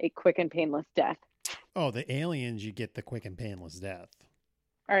or a quick and painless death? oh, the aliens, you get the quick and painless death.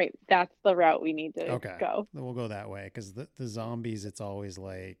 All right, that's the route we need to Okay. go. Then we'll go that way. Because the zombies, it's always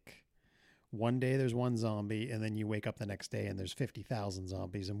like one day there's one zombie, and then you wake up the next day and there's 50,000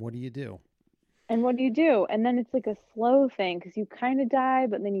 zombies. And what do you do? And what do you do? And then it's like a slow thing because you kind of die,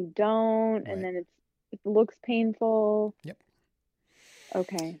 but then you don't, and Right. then it looks painful. Yep.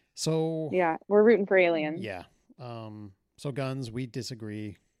 Okay. So, Yeah, we're rooting for aliens. yeah. So guns, we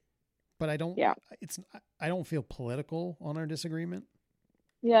disagree, but Yeah. I don't feel political on our disagreement.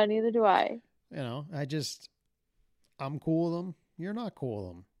 Yeah, neither do I. You know, I'm cool with them. You're not cool with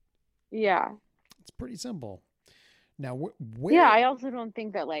them. Yeah. It's pretty simple. Now, Yeah, where? I also don't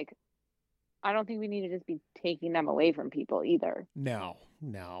think that like I don't think we need to just be taking them away from people either. No,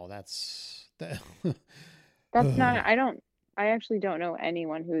 no, that's that. That's not I actually don't know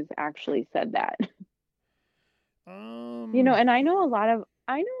anyone who's actually said that. um, And I know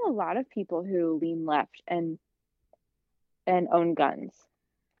a lot of people who lean left and own guns.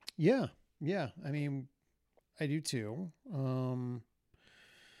 yeah, yeah. I mean, I do too.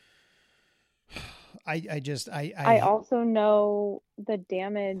 I I also know the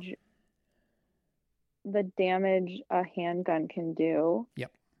damage a handgun can do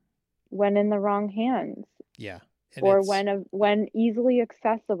yep, when in the wrong hands yeah, and or it's when easily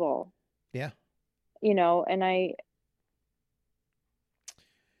accessible, yeah, and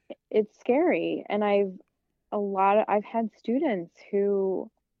it's scary. And I've had students who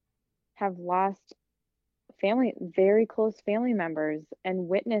have lost very close family members and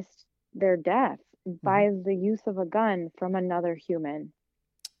witnessed their death mhm, by the use of a gun from another human.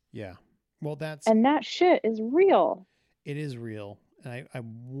 yeah. Well, And that shit is real. it is real, and I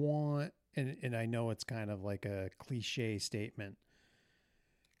want, and I know it's kind of like a cliche statement.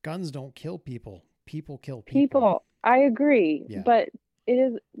 Guns don't kill people. People kill people. People, I agree, Yeah, but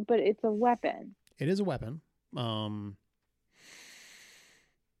it's a weapon. it is a weapon. Um,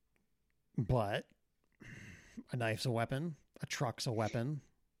 but a knife's a weapon. A truck's a weapon.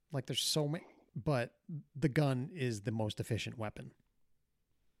 Like there's so many, but the gun is the most efficient weapon.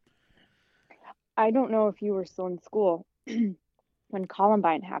 I don't know if you were still in school when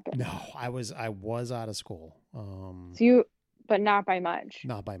Columbine happened. No, I was out of school. But not by much,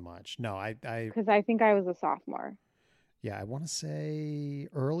 Not by much. No, I because I think I was a sophomore. yeah, I want to say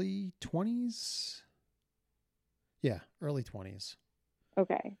early 20s. Yeah, early 20s.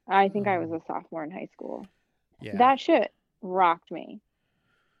 Okay, I think I was Um, a sophomore in high school. yeah, That shit rocked me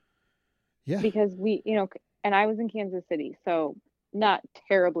yeah, because and I was in Kansas City, so not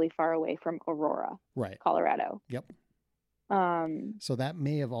terribly far away from Aurora, right. Colorado. Yep. Um, So that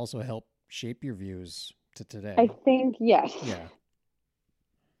may have also helped shape your views to I today. think yes. Yeah.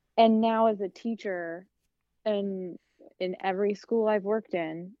 And now as a teacher, and in every school I've worked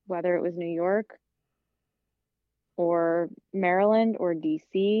in, whether it was New York or Maryland or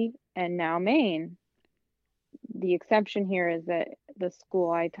DC and now Maine, the exception here is that the school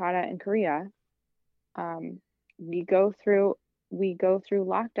I taught at in Korea, um, we go through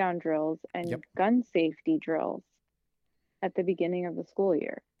lockdown drills and Yep. gun safety drills at the beginning of the school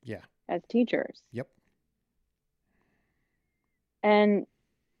year Yeah. as teachers. Yep. And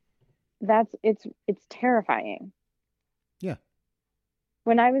it's terrifying. Yeah.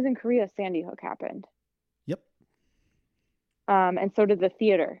 When I was in Korea, Sandy Hook happened. Yep. And so did the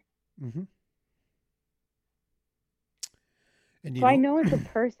theater. Mm-hmm. And So I know it's a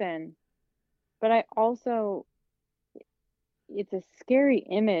person, but it's a scary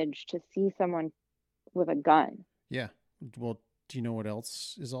image to see someone with a gun. yeah. Well, do you know what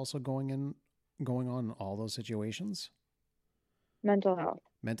else is also going on in all those situations? Mental health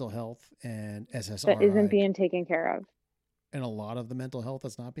Mental health and that isn't SSRI. being taken care of. And a lot of the mental health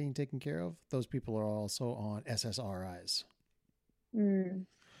that's not being taken care of, those people are also on SSRIs. I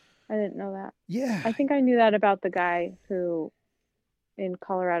didn't know that. Yeah. I think I knew that about the guy who in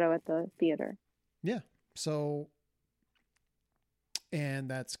Colorado at the theater. Yeah. So, and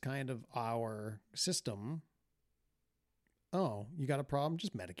that's kind of our system. Oh, you got a problem?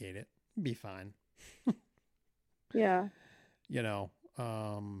 Just medicate it. Be fine. Yeah. You know,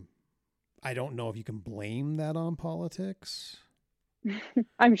 I don't know if you can blame that on politics.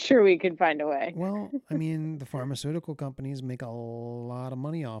 I'm sure we could find a way. Well, I mean, the pharmaceutical companies make a lot of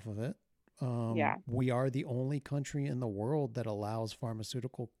money off of it. Yeah. We are the only country in the world that allows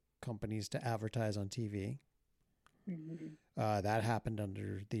pharmaceutical companies to advertise on TV. That happened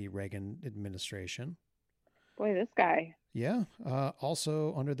under the Reagan administration. Boy, this guy. Yeah.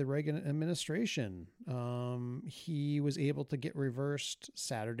 Also, under the Reagan administration, he was able to get reversed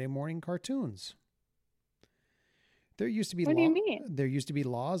Saturday morning cartoons. there used to be What do you mean? there used to be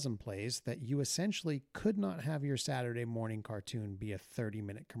laws in place that you essentially could not have your Saturday morning cartoon be a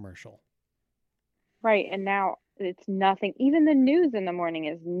 30-minute commercial. Right. And now it's nothing. Even the news in the morning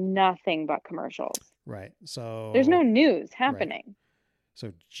is nothing but commercials. Right. There's no So, news right. happening.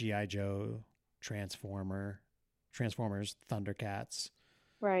 So G.I. Joe, Transformers, Thundercats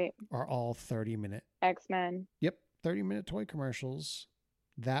Right. are all 30-minute. X-Men. Yep. 30-minute toy commercials.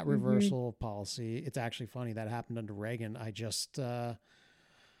 That Mm-hmm. reversal of policy. It's actually funny that happened under Reagan. I just, I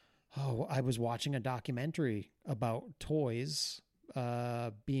was watching a documentary about toys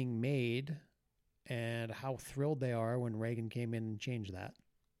being made and how thrilled they are when Reagan came in and changed that.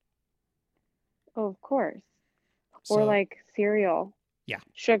 Oh, of course. Or So, like cereal. yeah.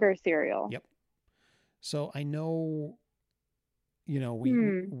 Sugar cereal. Yep. So I know,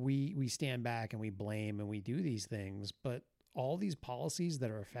 Hmm. we stand back and we blame and we do these things, but all these policies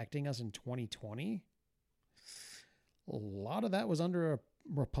that are affecting us in 2020, a lot of that was under a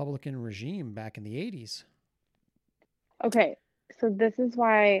Republican regime back in the 80s. Okay. So this is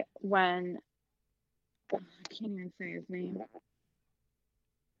why when I can't even say his name.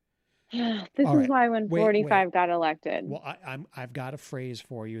 This All is right. why when Wait. 45 got elected. Well, I've got a phrase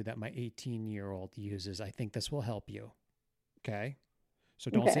for you that my 18-year-old uses. I think this will help you. Okay. So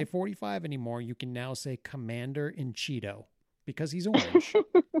don't say Okay. 45 anymore. You can now say Commander in Cheeto because he's orange.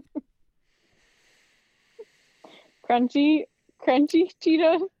 Crunchy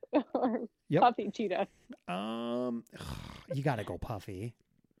Cheetos or Yep. puffy Cheetos. You got to go puffy.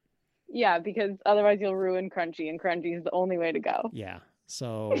 Yeah, because otherwise you'll ruin Crunchy, and Crunchy is the only way to go. Yeah.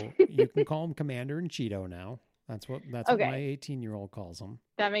 So you can call him Commander in Cheeto now. That's what my Okay, 18-year-old calls him.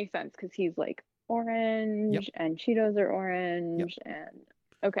 that makes sense because he's like orange, Yep. and Cheetos are Yep. orange, and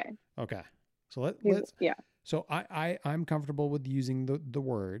okay, Okay. So let's yeah, so I'm comfortable with using the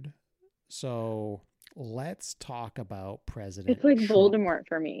word. So let's talk about it's President like Trump. Voldemort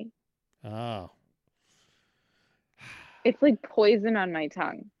for me. Oh. It's like poison on my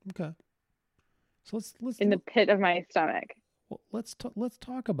tongue, Okay. So in the pit of my stomach. let's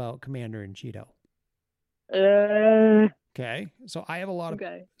talk about Commander in Cheeto. Uh, Okay. So I have a lot of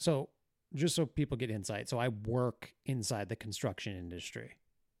okay. so just so people get insight. So I work inside the construction industry.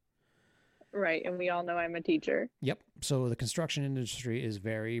 Right, and we all know I'm a teacher. Yep. So the construction industry is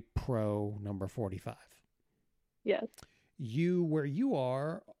very pro number 45. Yes. You where you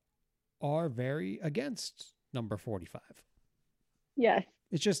are very against number 45. Yes.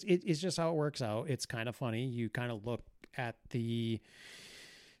 It's just how it works out. It's kind of funny. You kind of look at the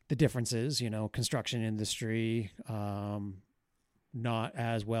differences, construction industry, not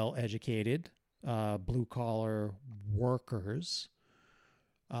as well educated, blue collar workers,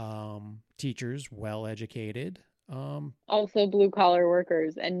 teachers, well educated. Also blue collar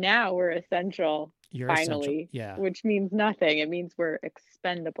workers, and now we're essential, You're essential. finally, Yeah. which means nothing. It means we're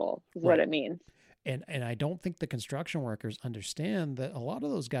expendable, is what Right. it means. And I don't think the construction workers understand that a lot of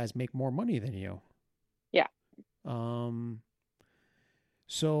those guys make more money than you. Yeah.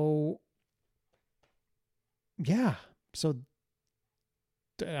 So yeah. So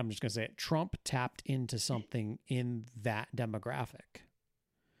I'm just going to say it. Trump tapped into something in that demographic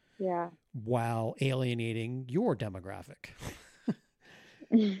Yeah. while alienating your demographic.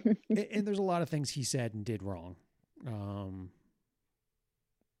 And there's a lot of things he said and did wrong.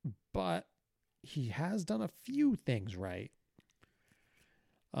 But he has done a few things right.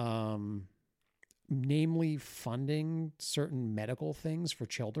 Namely funding certain medical things for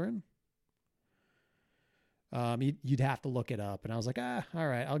children. You'd have to look it up. And I was like, all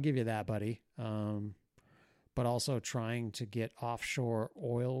right, I'll give you that, buddy. But also trying to get offshore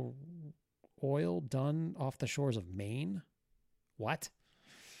oil done off the shores of Maine. What?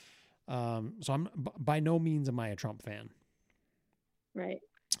 So I'm by no means am I a Trump fan. Right.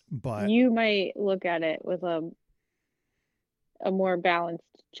 But you might look at it with a more balanced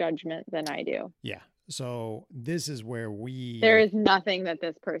judgment than I do. Yeah. So this is where there is nothing that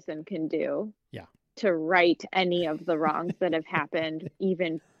this person can do. Yeah. To right any of the wrongs that have happened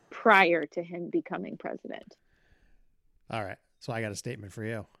even prior to him becoming president. All right. So I got a statement for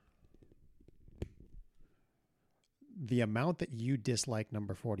you. The amount that you dislike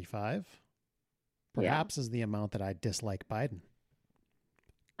number 45 perhaps is the amount that I dislike Biden.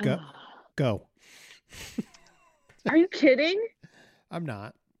 Go. Are you kidding? I'm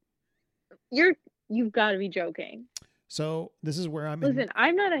not. You've got to be joking. So this is where I'm Listen,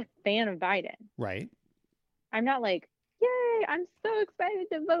 I'm not a fan of Biden. Right. I'm not like, yay, I'm so excited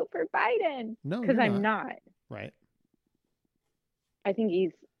to vote for Biden. No, because I'm not. Right. I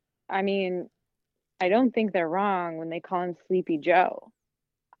think I don't think they're wrong when they call him Sleepy Joe.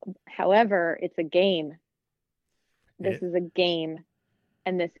 However, it's a game. This is a game,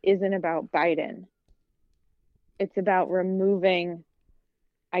 and this isn't about Biden. It's about removing,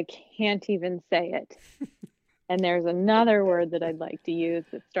 I can't even say it. And there's another word that I'd like to use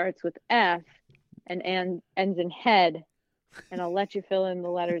that starts with F and ends in head, and I'll let you fill in the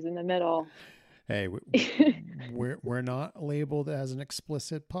letters in the middle. Hey, we're not labeled as an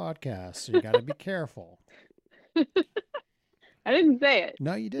explicit podcast, so you got to be careful. I didn't say it.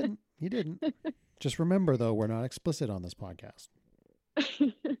 No, you didn't. You didn't. Just remember, though, we're not explicit on this podcast.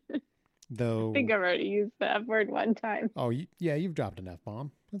 Though, I think I've already used the F word one time. Oh, yeah, you've dropped an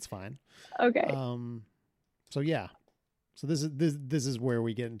F-bomb. That's fine. Okay. So yeah. So this is where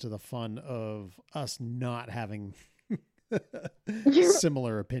we get into the fun of us not having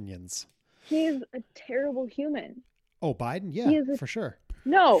similar opinions. He's a terrible human. Oh, Biden? Yeah, for sure.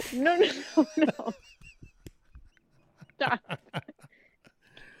 No. Stop.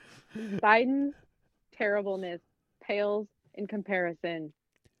 Biden's terribleness pales in comparison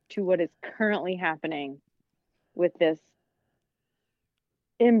to what is currently happening with this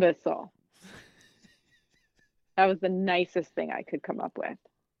imbecile. That was the nicest thing I could come up with.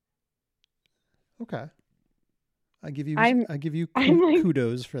 Okay. I give you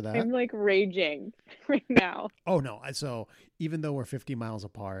kudos for that. I'm like raging right now. Oh no. So even though we're 50 miles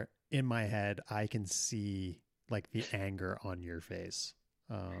apart, in my head, I can see like the anger on your face.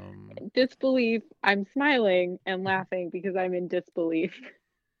 Disbelief. I'm smiling and laughing because I'm in disbelief.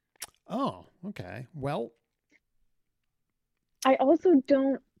 Oh, okay. Well, I also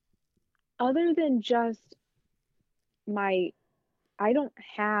don't, other than just my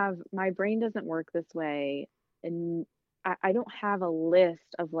brain doesn't work this way. And I don't have a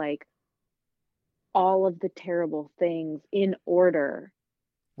list of like all of the terrible things in order.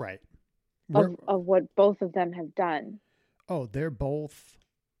 Right. Of what both of them have done. Oh, they're both.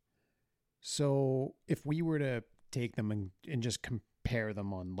 So if we were to take them and just compare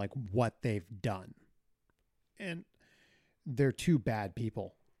them on like what they've done, and they're two bad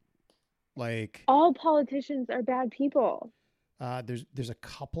people. Like all politicians are bad people. There's a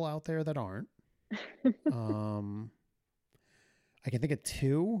couple out there that aren't. I can think of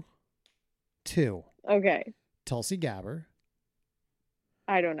two. Okay. Tulsi Gabbard.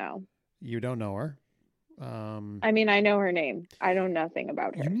 I don't know. You don't know her. I mean, I know her name. I know nothing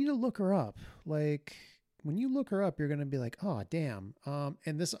about her. You need to look her up. Like when you look her up, you're going to be like, oh, damn.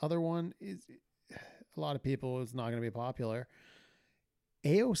 And this other one is a lot of people. It's not going to be popular.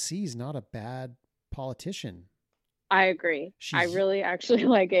 AOC is not a bad politician. I agree. I really actually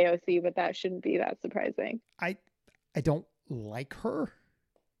like AOC, but that shouldn't be that surprising. I don't like her,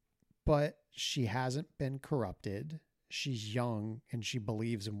 but she hasn't been corrupted. She's young and she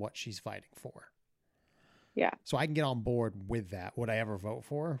believes in what she's fighting for. Yeah. So I can get on board with that. Would I ever vote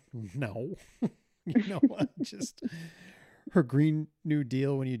for her? No. You know what? Just her Green New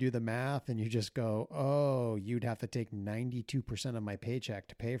Deal, when you do the math and you just go, oh, you'd have to take 92% of my paycheck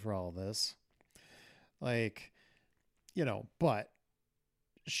to pay for all of this. Like, you know, but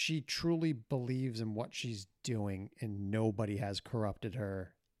she truly believes in what she's doing and nobody has corrupted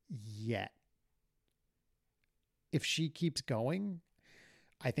her yet. If she keeps going,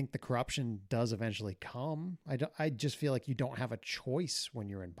 I think the corruption does eventually come. I just feel like you don't have a choice when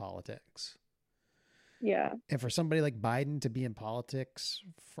you're in politics. Yeah. And for somebody like Biden to be in politics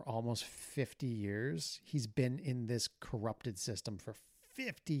for almost 50 years, he's been in this corrupted system for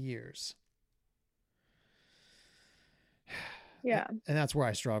 50 years. Yeah. And that's where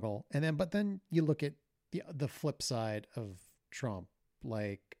I struggle. But then you look at the flip side of Trump,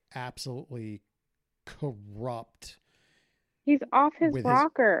 like absolutely corrupt. He's off his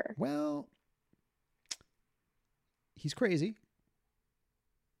rocker. Well, he's crazy.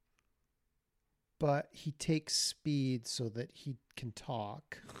 But he takes speed so that he can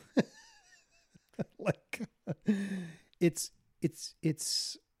talk. Like it's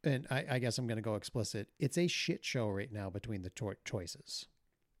and I guess I'm going to go explicit. It's a shit show right now between the choices.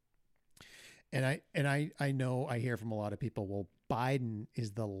 And I know I hear from a lot of people, well, Biden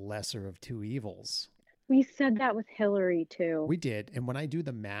is the lesser of two evils. We said that with Hillary too. We did. And when I do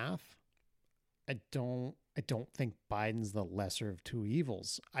the math, I don't think Biden's the lesser of two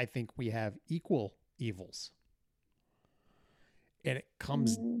evils. I think we have equal evils. And it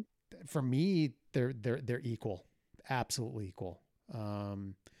comes for me, they're equal. Absolutely equal.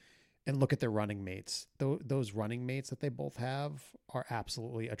 And look at their running mates. Those running mates that they both have are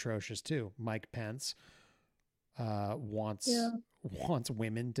absolutely atrocious too. Mike Pence wants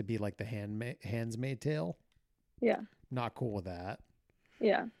women to be like the Handmaid's Tale. Yeah. Not cool with that.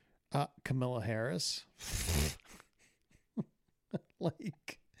 Yeah. Kamala Harris.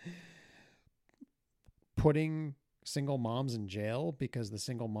 Like putting single moms in jail because the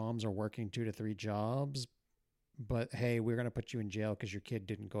single moms are working 2 to 3 jobs. But hey, we're going to put you in jail because your kid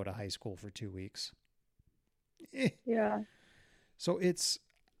didn't go to high school for 2 weeks. Yeah. So it's,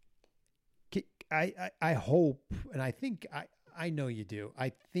 I hope, and I think I know you do.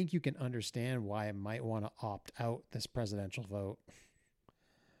 I think you can understand why I might want to opt out this presidential vote.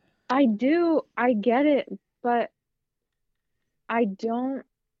 I do. I get it, but I don't.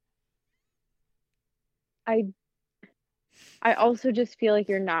 I I also just feel like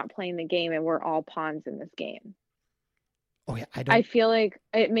you're not playing the game and we're all pawns in this game. Oh yeah, I feel like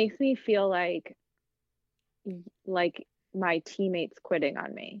it makes me feel like my teammates quitting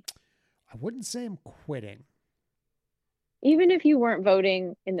on me. I wouldn't say I'm quitting. Even if you weren't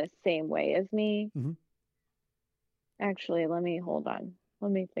voting in the same way as me. Mm-hmm. Actually, hold on.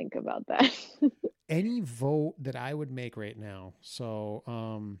 Let me think about that. Any vote that I would make right now. So,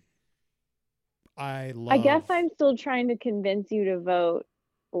 I guess I'm still trying to convince you to vote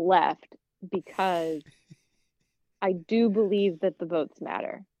left because I do believe that the votes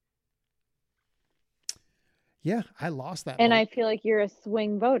matter. Yeah, I lost that And vote. I feel like you're a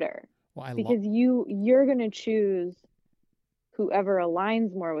swing voter. Well, because you're going to choose whoever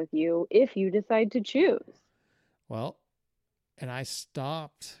aligns more with you if you decide to choose. Well, and I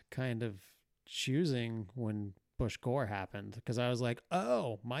stopped kind of choosing when Bush Gore happened because I was like,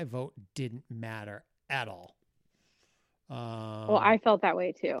 oh, my vote didn't matter at all. Well, I felt that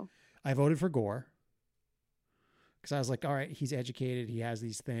way too. I voted for Gore because I was like, all right, he's educated. He has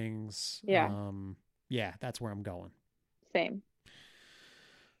these things. Yeah. Yeah, that's where I'm going. Same.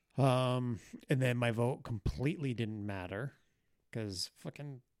 And then my vote completely didn't matter because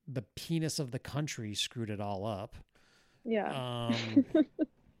fucking the penis of the country screwed it all up. Yeah.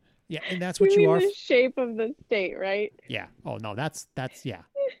 Yeah, and that's what you you are. The shape of the state, right? Yeah. Oh no, that's yeah,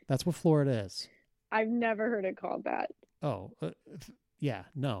 that's what Florida is. I've never heard it called that. Oh, yeah.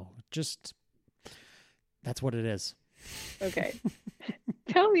 No, just that's what it is. Okay.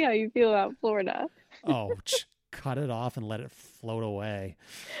 Tell me how you feel about Florida. Oh, cut it off and let it float away.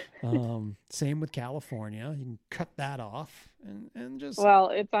 Same with California. You can cut that off and just. Well,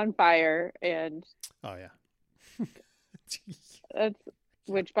 it's on fire, and. Oh yeah. That's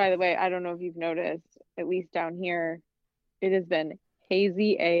which, by the way, I don't know if you've noticed. At least down here, it has been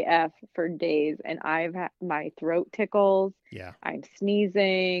hazy AF for days, and I've had my throat tickles. Yeah. I'm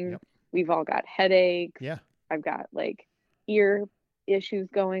sneezing. Yep. We've all got headaches. Yeah. I've got like ear issues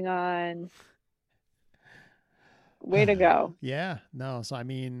going on. Way to go. Yeah. No. So I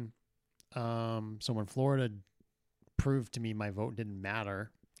mean, so when Florida proved to me my vote didn't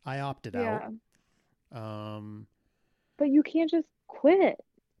matter, I opted out. But you can't just quit.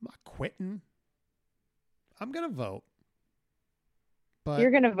 I'm not quitting. I'm gonna vote. But you're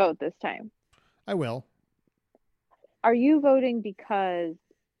gonna vote this time. I will. Are you voting because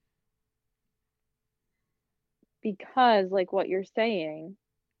like what you're saying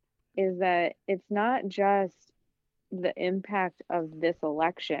is that it's not just the impact of this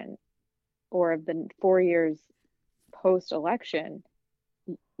election or of the 4 years post-election.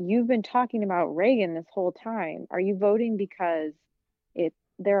 You've been talking about Reagan this whole time. Are you voting because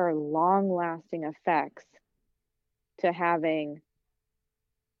there are long-lasting effects to having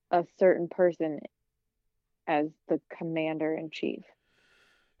a certain person as the commander in chief?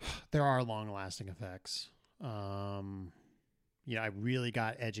 There are long-lasting effects. I really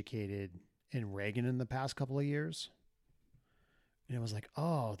got educated in Reagan in the past couple of years. And it was like,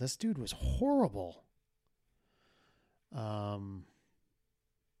 oh, this dude was horrible.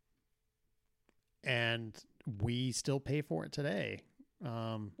 And we still pay for it today.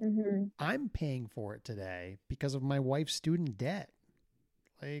 I'm paying for it today because of my wife's student debt.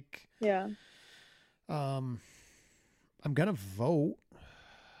 Like, yeah. I'm going to vote.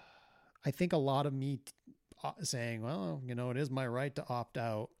 I think a lot of me saying, well, it is my right to opt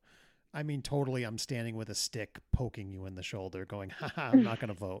out. I mean, totally, I'm standing with a stick poking you in the shoulder going, haha, I'm not going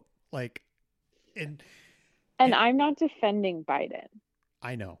to vote. Like, and I'm not defending Biden.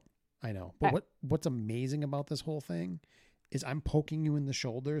 I know. But what's amazing about this whole thing is I'm poking you in the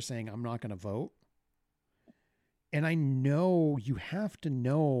shoulder saying I'm not going to vote. And I know you have to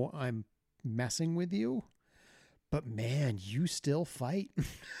know I'm messing with you, but man, you still fight.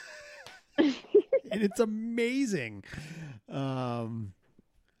 And it's amazing.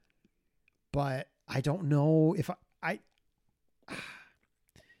 But I don't know if I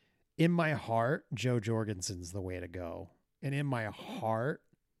in my heart, Joe Jorgensen's the way to go. And in my heart,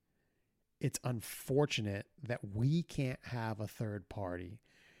 it's unfortunate that we can't have a third party.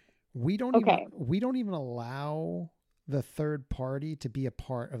 We don't even allow the third party to be a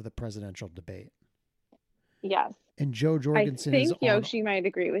part of the presidential debate. Yes. And Joe I Jorgensen is think on. Yoshi might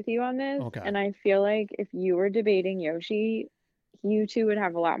agree with you on this, Okay. and I feel like if you were debating Yoshi, you two would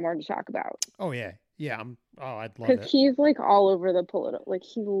have a lot more to talk about. Oh yeah, yeah. I'd love Because it. he's like all over the political, like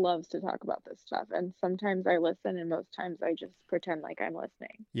he loves to talk about this stuff. And sometimes I listen, and most times I just pretend like I'm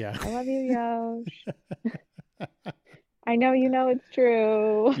listening. Yeah. I love you, Yosh. I know you know it's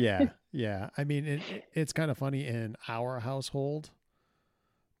true. Yeah, yeah. I mean, it's kind of funny in our household.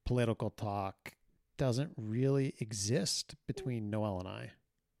 Political talk doesn't really exist between Noelle and I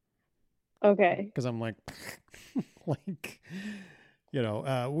Okay. because I'm like, like,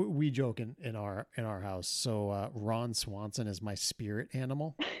 we joke in our house. So Ron Swanson is my spirit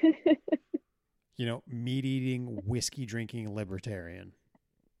animal. Meat eating, whiskey drinking libertarian.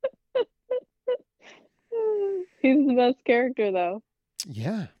 He's the best character though.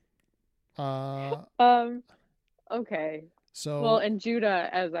 Yeah. Um, okay. Well, So and Judah,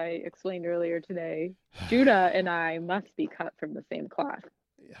 as I explained earlier today, Judah and I must be cut from the same cloth.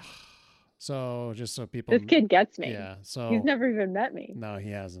 So just so people, This kid gets me. yeah. He's So never even met me. no,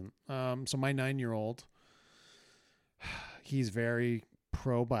 he hasn't. So my 9-year-old, he's very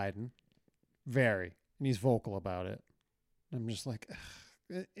pro Biden, very, and he's vocal about it. I'm just like,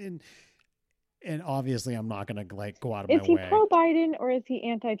 and obviously I'm not gonna like go out of Is my he way. pro Biden or is he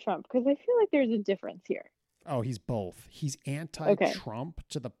anti-Trump? Because I feel like there's a difference here. Oh, he's both. He's anti-Trump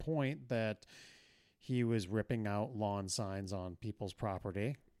to the point that he was ripping out lawn signs on people's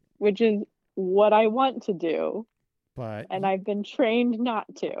property, which is what I want to do, and I've been trained not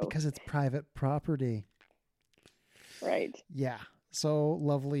to. Because it's private property. Right. Yeah. So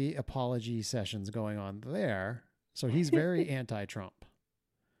lovely apology sessions going on there. So he's very anti-Trump,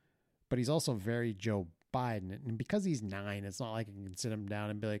 but he's also very Joe Biden. And because he's 9, it's not like I can sit him down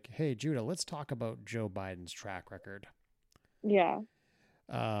and be like, hey, Judah, let's talk about Joe Biden's track record. Yeah.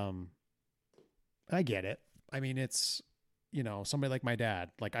 I get it. I mean, it's, somebody like my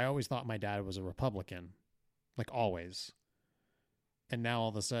dad. Like, I always thought my dad was a Republican, like always. And now all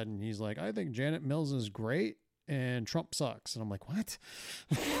of a sudden he's like, I think Janet Mills is great and Trump sucks. And I'm like, what?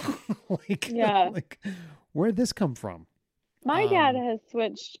 Like, where'd this come from? My dad has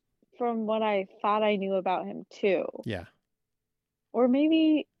switched from what I thought I knew about him too. Yeah. Or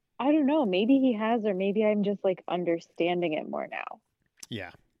maybe, I don't know, maybe he has, or maybe I'm just like understanding it more now. Yeah.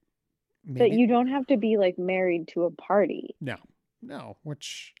 Maybe. That you don't have to be like married to a party. No,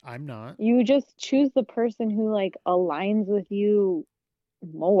 which I'm not. You just choose the person who like aligns with you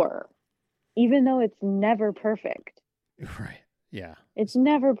more, even though it's never perfect. Right. Yeah. It's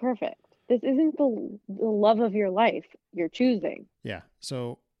never perfect. This isn't the love of your life you're choosing. Yeah.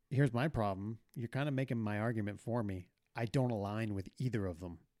 So here's my problem. You're kind of making my argument for me. I don't align with either of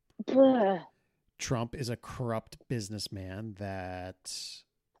them. Blah. Trump is a corrupt businessman that,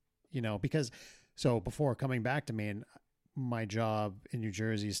 because so before coming back to Maine, my job in New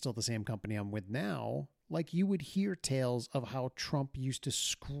Jersey is still the same company I'm with now. Like, you would hear tales of how Trump used to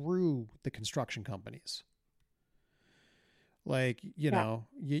screw the construction companies. Like,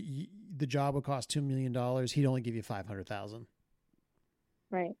 the job would cost $2 million. He'd only give you $500,000.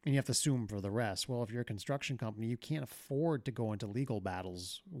 Right. And you have to assume for the rest. Well, if you're a construction company, you can't afford to go into legal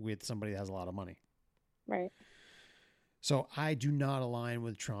battles with somebody that has a lot of money. Right. So I do not align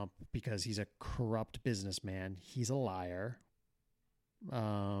with Trump because he's a corrupt businessman. He's a liar.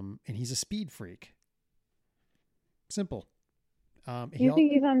 And he's a speed freak. Simple. You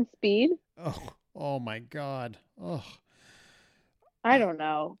think he's on speed? Oh my God. Oh. I don't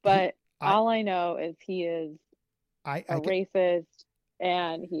know, but all I know is he is a racist,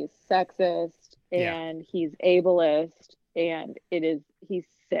 and he's sexist, and he's ableist, and he's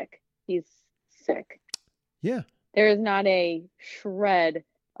sick. He's sick. Yeah. There is not a shred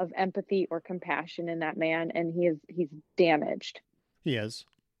of empathy or compassion in that man, and he's damaged. He is.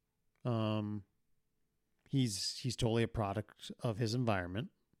 He's totally a product of his environment.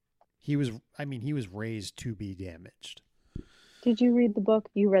 He was raised to be damaged. Did you read the book?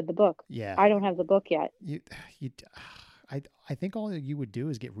 You read the book. Yeah. I don't have the book yet. I think all you would do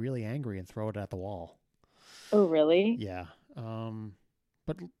is get really angry and throw it at the wall. Oh, really? Yeah.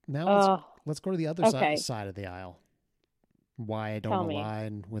 But now let's go to the other side of the aisle. Why I don't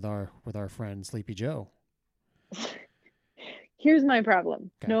align with our friend Sleepy Joe. Here's my problem.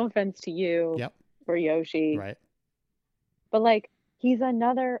 Okay. No offense to you or Yoshi. Right. But like, he's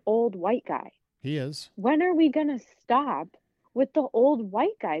another old white guy. He is. When are we going to stop with the old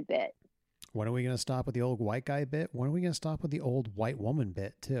white guy bit? When are we going to stop with the old white guy bit? When are we going to stop with the old white woman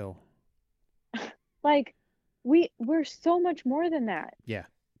bit too? Like, we're so much more than that. Yeah.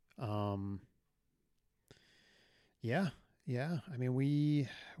 Yeah. Yeah. I mean, we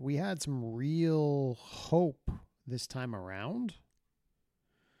had some real hope this time around.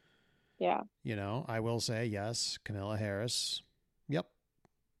 Yeah. You know, I will say yes, Kamala Harris. Yep.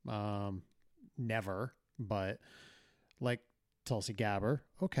 Never, but like Tulsi Gabbard,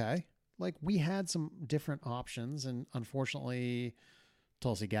 okay. Like we had some different options, and unfortunately,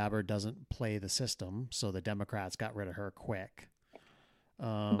 Tulsi Gabbard doesn't play the system, so the Democrats got rid of her quick.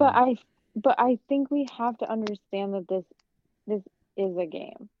 But I think we have to understand that this is a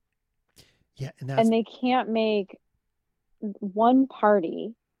game. Yeah, and that's And they can't make one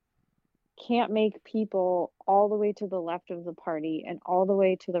party can't make people all the way to the left of the party and all the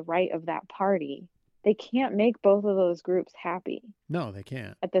way to the right of that party. They can't make both of those groups happy no, they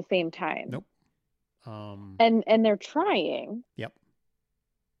can't. at the same time. Nope. And they're trying. Yep.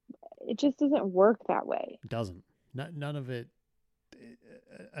 It just doesn't work that way. It doesn't. None of it.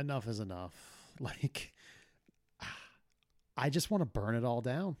 Enough is enough. Like, I just want to burn it all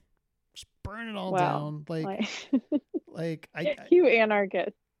down. Just burn it all down. Like you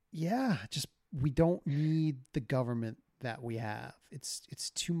anarchist. Yeah, just we don't need the government that we have.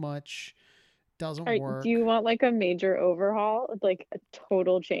 It's too much. Doesn't work. Do you want like a major overhaul? Like a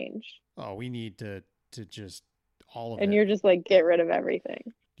total change? Oh, we need to just all of it. And it. you're just like, get rid of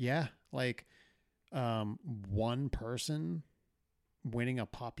everything. Yeah, like one person winning a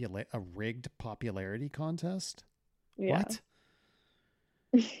rigged popularity contest. Yeah. What?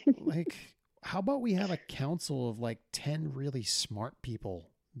 Like, how about we have a council of like 10 really smart people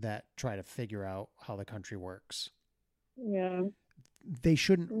that try to figure out how the country works? Yeah. They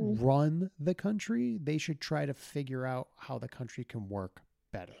shouldn't run the country. They should try to figure out how the country can work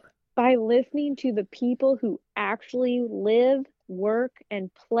better. By listening to the people who actually live, work,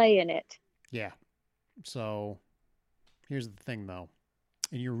 and play in it. Yeah. So here's the thing though.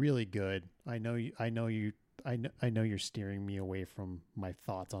 And you're really good. I know you're steering me away from my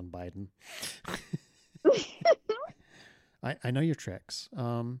thoughts on Biden. I know your tricks.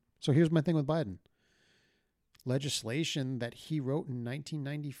 So here's my thing with Biden. Legislation that he wrote in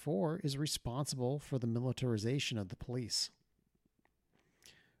 1994 is responsible for the militarization of the police.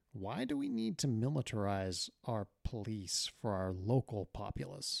 Why do we need to militarize our police for our local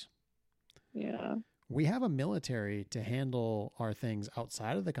populace? Yeah. We have a military to handle our things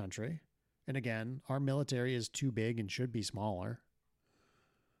outside of the country. And again, our military is too big and should be smaller.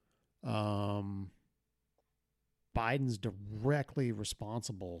 Biden's directly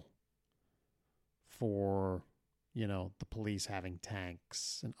responsible for, the police having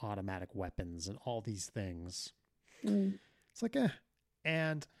tanks and automatic weapons and all these things. It's like,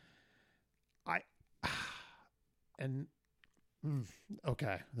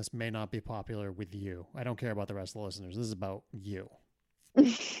 okay, this may not be popular with you. I don't care about the rest of the listeners. This is about you.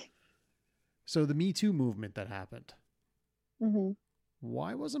 So the Me Too movement that happened. Mm-hmm.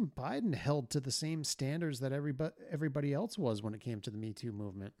 Why wasn't Biden held to the same standards that everybody else was when it came to the Me Too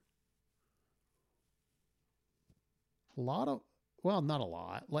movement? Not a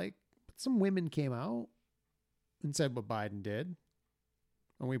lot. Like, some women came out and said what Biden did.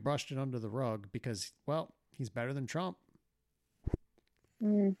 And we brushed it under the rug because, well, he's better than Trump.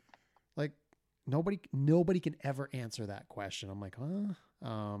 Like, nobody can ever answer that question. I'm like, huh?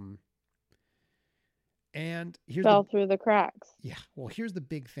 And here's fell through the cracks. Yeah. Well, here's the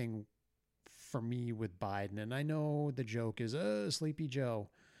big thing for me with Biden. And I know the joke is, Sleepy Joe.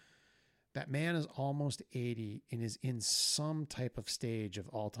 That man is almost 80 and is in some type of stage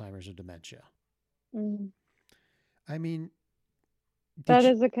of Alzheimer's or dementia. I mean, that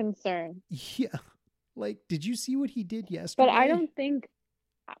is a concern. Yeah. Like, did you see what he did yesterday? But I don't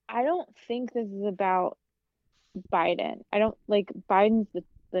think this is about Biden. I don't like Biden's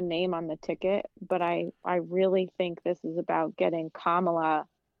the name on the ticket, but I really think this is about getting Kamala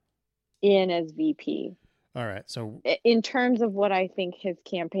in as VP. All right. So in terms of what I think his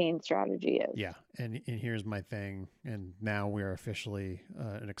campaign strategy is. Yeah. And here's my thing. And now we're officially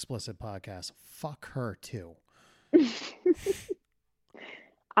an explicit podcast. Fuck her too.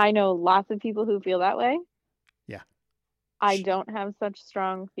 I know lots of people who feel that way. Yeah. I don't have such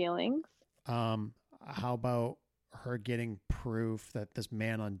strong feelings. How about her getting proof that this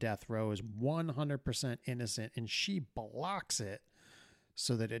man on death row is 100% innocent and she blocks it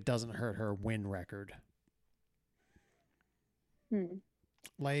so that it doesn't hurt her win record?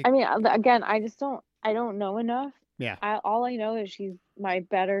 Like, I mean, again, I don't know enough. Yeah. All I know is she's my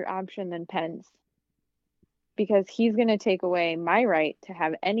better option than Pence, because he's going to take away my right to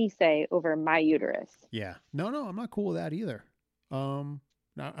have any say over my uterus. Yeah. No, I'm not cool with that either.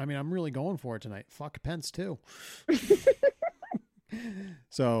 I mean, I'm really going for it tonight. Fuck Pence too.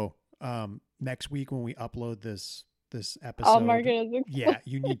 So, next week when we upload this this I'll mark episode, it as explained. yeah,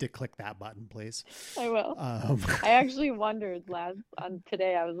 you need to click that button, please. I will. I actually wondered on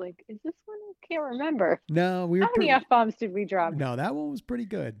today. I was like, "Is this one? I can't remember. No, we were How many F-bombs did we drop?" No, that one was pretty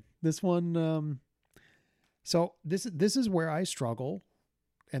good. This one, so this is where I struggle,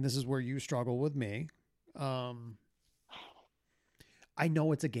 and this is where you struggle with me. I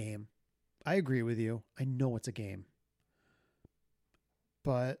know it's a game. I agree with you. I know it's a game,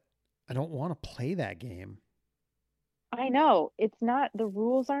 but I don't want to play that game. I know it's not. The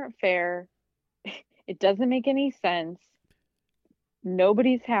rules aren't fair. It doesn't make any sense.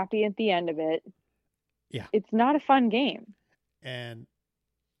 Nobody's happy at the end of it. Yeah. It's not a fun game. And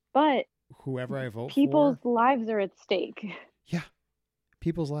but whoever I vote people's for, lives are at stake. Yeah.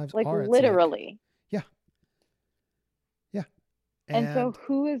 People's lives like are literally. Yeah. Yeah. And so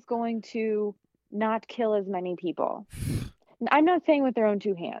who is going to not kill as many people? I'm not saying with their own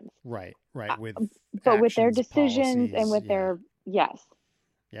two hands. Right. With but with their actions, decisions policies, and with their yes.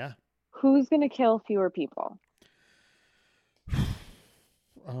 Yeah. Who's going to kill fewer people?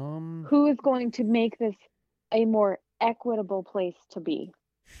 Who is going to make this a more equitable place to be?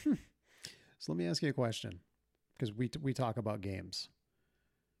 So let me ask you a question, because we talk about games.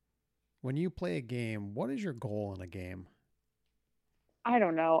 When you play a game, what is your goal in a game? I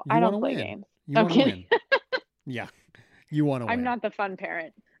don't know. I don't play games. You want to win. Yeah. You want to win. I'm not the fun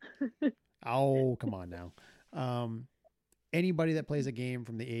parent. Oh, come on now. Anybody that plays a game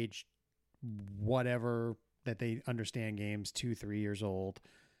from the age whatever that they understand games, 2, 3 years old,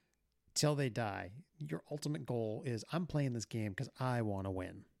 till they die, your ultimate goal is I'm playing this game because I want to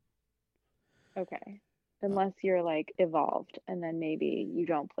win. Okay. Unless you're like evolved, and then maybe you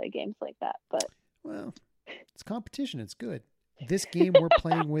don't play games like that. But well, it's competition. It's good. This game we're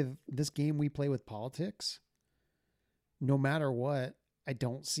playing with, this game we play with politics, no matter what, I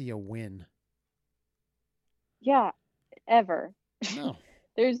don't see a win. Yeah, ever. No.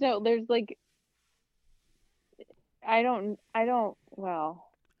 there's like, well,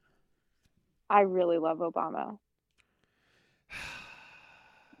 I really love Obama.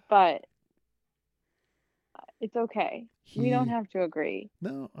 But it's okay. We don't have to agree.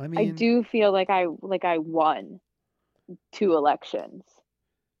 No, I mean, I do feel like I won 2 elections.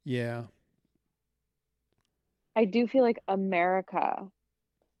 Yeah. I do feel like America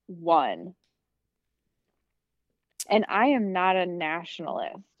won. And I am not a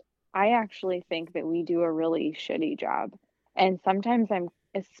nationalist. I actually think that we do a really shitty job. And sometimes I'm,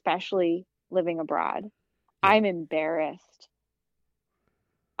 especially living abroad, I'm embarrassed.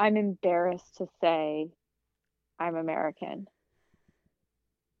 I'm embarrassed to say I'm American.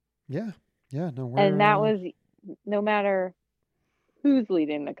 Yeah. No, and that was no matter who's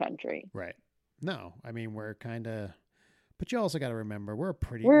leading the country. Right. No, I mean, we're kind of, but you also got to remember, we're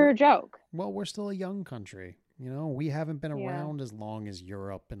a joke. Well, we're still a young country. You know, we haven't been around as long as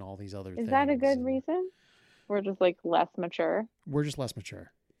Europe and all these other things. Is that a good reason? We're just like less mature. We're just less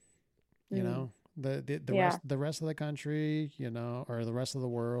mature. You know, the rest of the country, you know, or the rest of the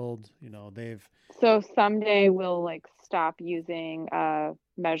world, you know, so someday we'll like stop using a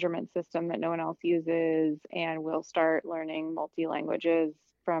measurement system that no one else uses, and we'll start learning multi-languages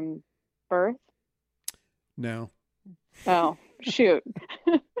from birth. No. Oh, shoot.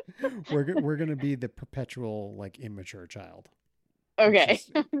 We're going to be the perpetual like immature child. Okay.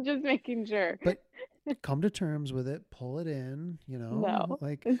 I'm just making sure. But come to terms with it, pull it in, you know, no,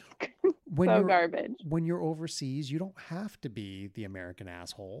 like when so you're garbage. When you're overseas, you don't have to be the American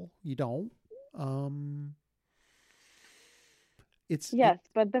asshole. You don't. But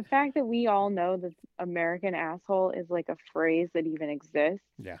the fact that we all know that American asshole is like a phrase that even exists.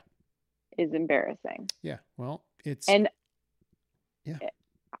 Yeah. Is embarrassing. Yeah. Well,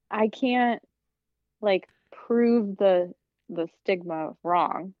 I can't like prove the stigma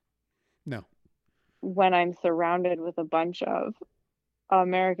wrong. No. When I'm surrounded with a bunch of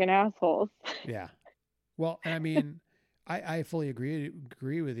American assholes. Yeah. Well, I mean, I fully agree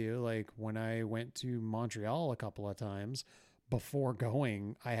with you. Like when I went to Montreal a couple of times, before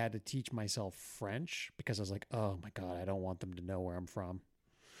going, I had to teach myself French because I was like, oh my God, I don't want them to know where I'm from.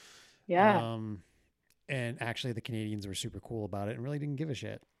 Yeah. And actually the Canadians were super cool about it and really didn't give a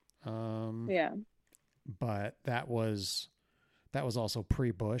shit. Yeah. But that was also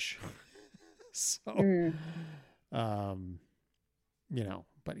pre-Bush. So, you know,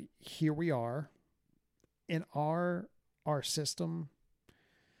 but here we are in our system.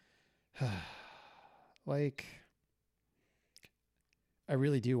 Like, I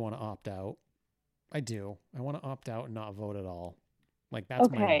really do want to opt out. I do. I want to opt out and not vote at all. Like that's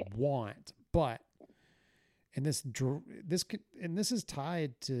my want. But, and this is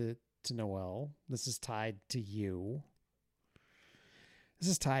tied to to Noelle. This is tied to you. This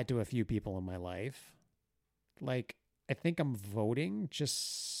is tied to a few people in my life. Like, I think I'm voting,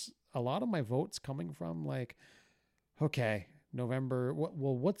 just a lot of my votes coming from like, okay, November.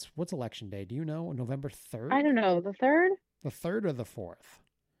 What's election day? Do you know? November 3rd? I don't know. The 3rd? The 3rd or the 4th?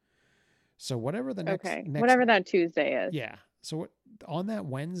 So whatever the Okay. next, Whatever that Tuesday is. yeah. So on that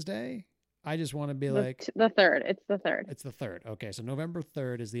Wednesday, I just want to be The 3rd. It's the 3rd. It's the 3rd. Okay, so November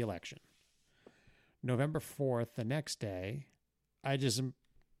 3rd is the election. November 4th, the next day, I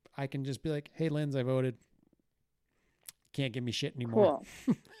can just be like, hey, Linz, I voted. Can't give me shit anymore.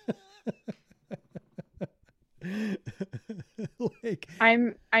 Cool. Like,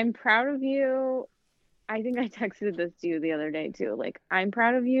 I'm proud of you. I think I texted this to you the other day too. Like, I'm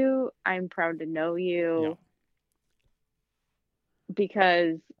proud of you. I'm proud to know you. Yeah.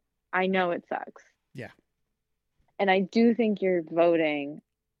 Because I know it sucks. Yeah. And I do think you're voting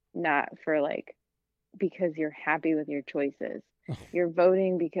not for like because you're happy with your choices. You're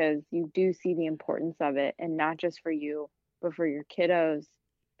voting because you do see the importance of it, and not just for you, but for your kiddos,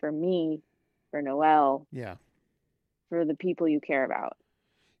 for me, for Noelle, Yeah. for the people you care about.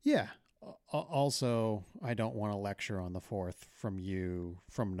 Yeah. Also, I don't want to lecture on the 4th from you,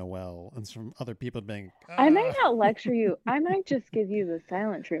 from Noelle, and from other people being. I might not lecture you. I might just give you the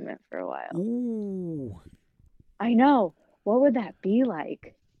silent treatment for a while. Ooh. I know. What would that be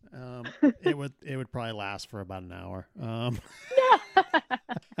like? It would probably last for about an hour.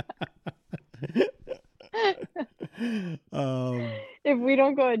 If we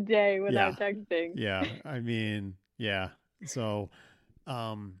don't go a day without texting. Yeah. I mean, yeah. So,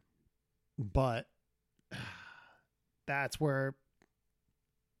 but that's where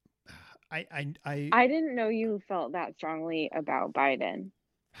I didn't know you felt that strongly about Biden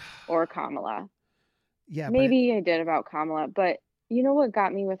or Kamala. Yeah. Maybe I did about Kamala, but you know what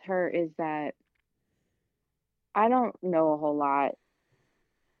got me with her is that I don't know a whole lot.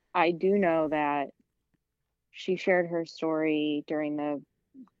 I do know that she shared her story during the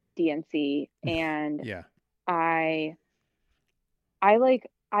DNC, and yeah. I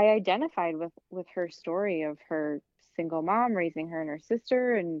identified with her story of her single mom raising her and her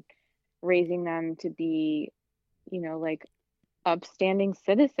sister and raising them to be, like upstanding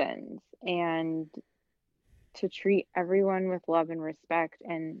citizens and to treat everyone with love and respect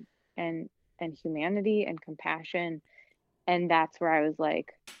and humanity and compassion. And that's where I was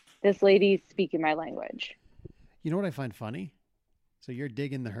like, this lady's speaking my language. You know what I find funny? So you're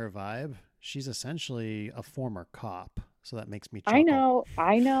digging her vibe. She's essentially a former cop. So that makes me chuckle.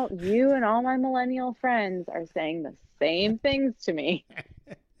 I know. You and all my millennial friends are saying the same things to me.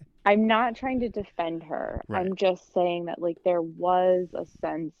 I'm not trying to defend her. Right. I'm just saying that like there was a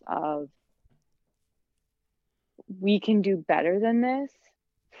sense of we can do better than this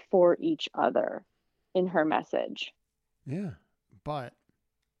for each other in her message. Yeah. But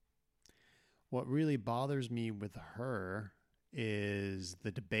what really bothers me with her is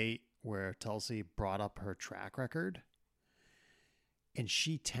the debate where Tulsi brought up her track record. And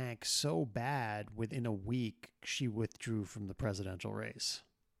she tanked so bad within a week, she withdrew from the presidential race.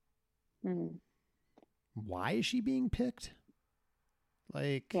 Mm. Why is she being picked?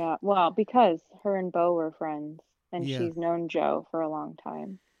 Like, yeah, well, because her and Beau were friends, and she's known Joe for a long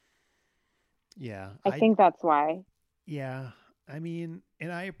time. Yeah. I think that's why. Yeah. I mean,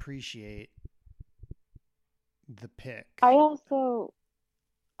 and I appreciate the pick. I also,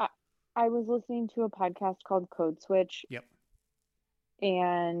 I was listening to a podcast called Code Switch. Yep.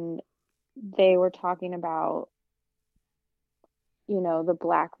 And they were talking about, the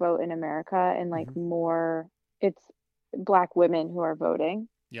Black vote in America and like more, it's Black women who are voting.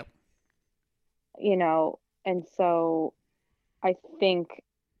 Yep. And so I think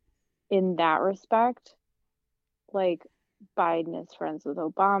in that respect, like Biden is friends with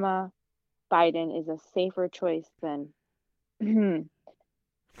Obama. Biden is a safer choice than, and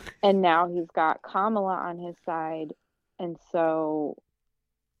now he's got Kamala on his side. And so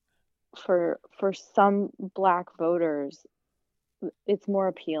for some Black voters, it's more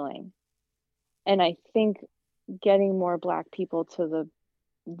appealing. And I think getting more Black people to the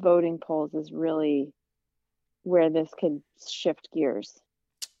voting polls is really where this could shift gears.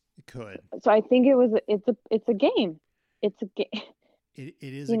 It could. So I think it's a game. It's a game. It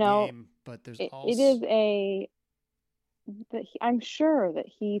is a game, but there's also I'm sure that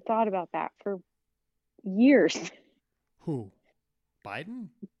he thought about that for years. Who? Biden?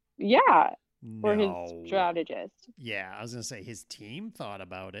 Yeah. No. Or his strategist. Yeah, I was gonna say his team thought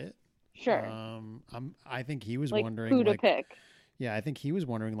about it. Sure. I think he was like wondering who to pick. Yeah, I think he was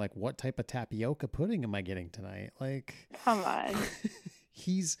wondering like what type of tapioca pudding am I getting tonight? Like, come on.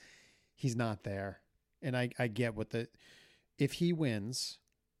 He's not there. And I get what if he wins,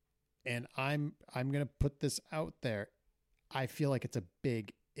 and I'm going to put this out there, I feel like it's a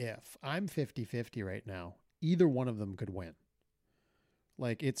big if. I'm 50-50 right now. Either one of them could win.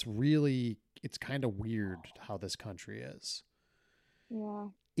 Like, it's kind of weird how this country is. Yeah.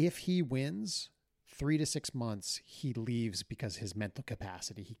 If he wins, 3 to 6 months, he leaves because his mental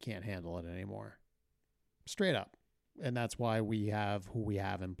capacity, he can't handle it anymore. Straight up. And that's why we have who we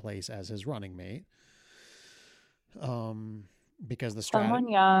have in place as his running mate. Because the strategy, someone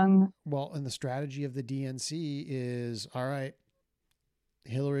young. Well, and the strategy of the DNC is, all right,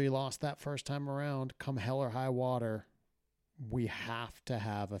 Hillary lost that first time around. Come hell or high water, we have to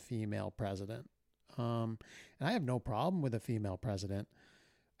have a female president. And I have no problem with a female president.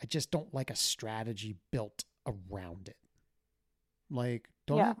 I just don't like a strategy built around it. Like,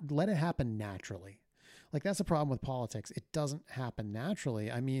 let it happen naturally. Like, that's the problem with politics. It doesn't happen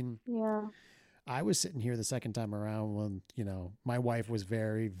naturally. I mean, yeah. I was sitting here the second time around when, my wife was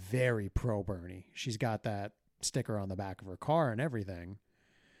very, very pro Bernie. She's got that sticker on the back of her car and everything.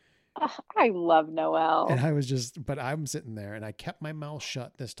 I love Noel. And but I'm sitting there and I kept my mouth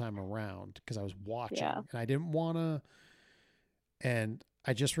shut this time around because I was watching and I didn't want to. And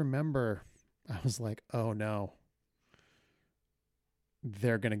I just remember I was like, oh no,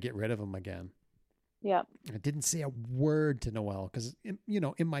 they're going to get rid of him again. Yep. I didn't say a word to Noel because,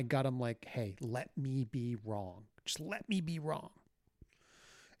 in my gut, I'm like, hey, let me be wrong. Just let me be wrong.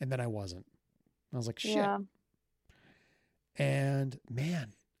 And then I wasn't. I was like, shit. Yeah. And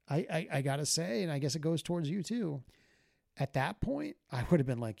man, I got to say, and I guess it goes towards you too. At that point, I would have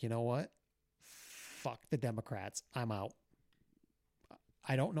been like, you know what? Fuck the Democrats. I'm out.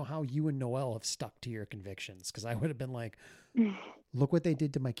 I don't know how you and Noel have stuck to your convictions because I would have been like, look what they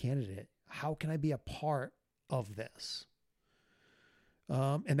did to my candidate. How can I be a part of this?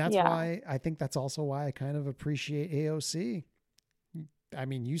 And that's why I think that's also why I kind of appreciate AOC. I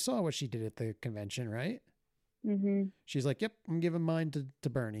mean, you saw what she did at the convention, right? Mm-hmm. She's like, yep, I'm giving mine to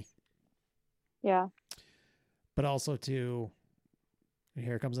Bernie. Yeah. But also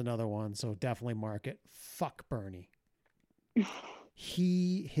here comes another one. So definitely mark it. Fuck Bernie.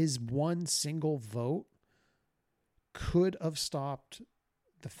 His one single vote could have stopped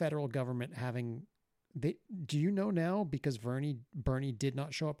the federal government having. Do you know now, because Bernie did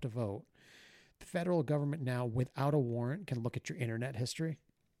not show up to vote, the federal government now without a warrant can look at your internet history.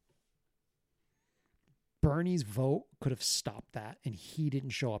 Bernie's vote could have stopped that, and he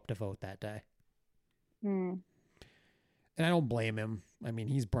didn't show up to vote that day. And I don't blame him. I mean,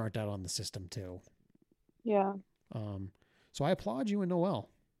 he's burnt out on the system too. Yeah. So I applaud you and Noel.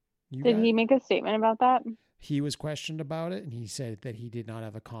 Did he make a statement about that? He was questioned about it, and he said that he did not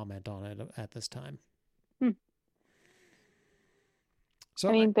have a comment on it at this time. So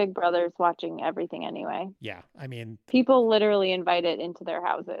I mean, Big Brother's watching everything anyway. Yeah, I mean, people literally invite it into their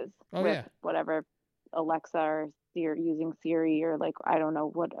houses with whatever Alexa or you're using Siri or like I don't know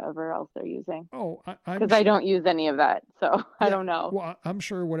whatever else they're using. Oh, because I don't use any of that, so I don't know. Well, I'm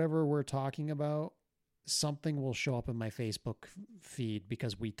sure whatever we're talking about, something will show up in my Facebook feed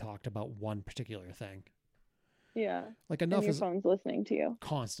because we talked about one particular thing. Yeah, like enough. And your phone's listening to you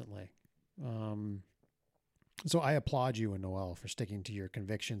constantly. So I applaud you and Noel for sticking to your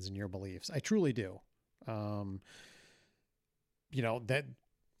convictions and your beliefs. I truly do. That.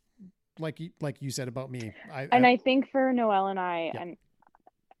 Like you said about me. I think for Noel and I,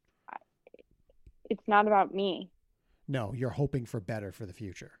 it's not about me. No, you're hoping for better for the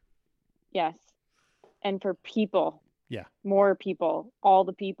future. Yes. And for people. Yeah. More people, all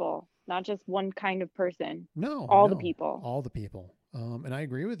the people, not just one kind of person. No. All the people. All the people. And I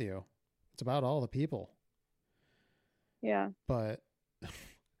agree with you. It's about all the people. Yeah. But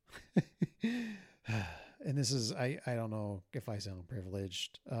and this is, I don't know if I sound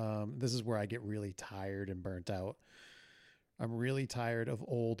privileged. This is where I get really tired and burnt out. I'm really tired of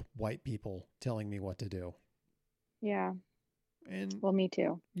old white people telling me what to do. Yeah. And well, me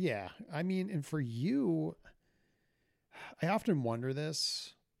too. Yeah. I mean, and for you, I often wonder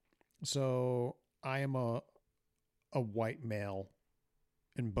this. So I am a white male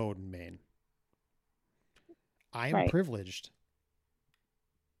in Bowdoin, Maine. I am privileged.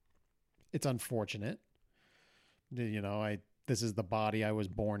 It's unfortunate. This is the body I was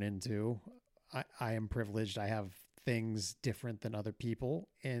born into. I am privileged. I have things different than other people,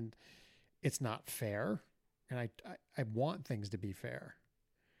 and it's not fair. And I want things to be fair.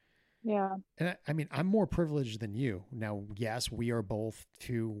 Yeah. And I mean, I'm more privileged than you. Now, yes, we are both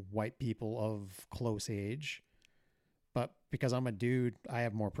two white people of close age, but because I'm a dude, I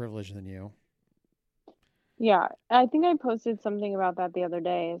have more privilege than you. Yeah. I think I posted something about that the other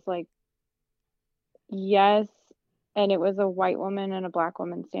day. It's like, yes, and it was a white woman and a black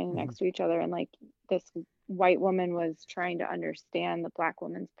woman standing Hmm. next to each other, and like this white woman was trying to understand the black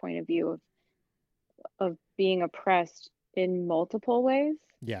woman's point of view of being oppressed in multiple ways,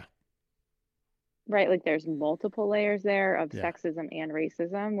 Yeah. right? Like there's multiple layers there of Yeah. sexism and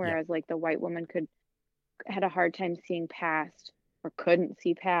racism, Yep. whereas like the white woman could had a hard time seeing past or couldn't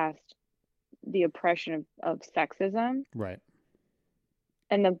see past the oppression of sexism. Right.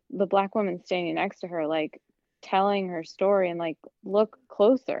 And the black woman standing next to her, like telling her story and like, look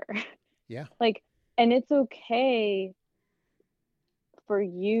closer. Yeah. Like, and it's okay for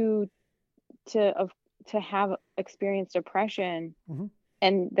you to to have experienced oppression Hmm.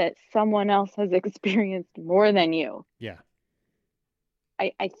 and that someone else has experienced more than you. Yeah.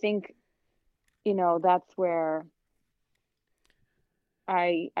 I think, that's where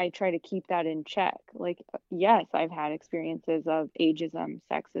I try to keep that in check. Like, yes, I've had experiences of ageism,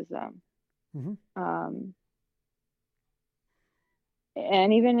 sexism, Hmm. um,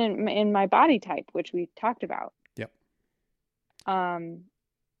 and even in my body type, which we talked about. Yep. Um,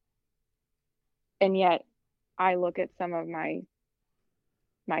 and yet I look at some of my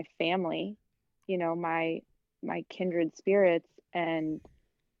family, my kindred spirits, and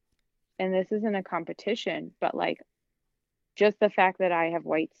this isn't a competition, but like just the fact that I have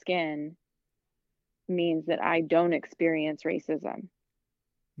white skin means that I don't experience racism.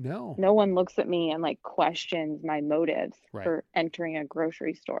 No. No one looks at me and like questions my motives Right. for entering a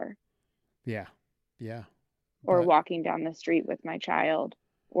grocery store Yeah. Yeah. or But walking down the street with my child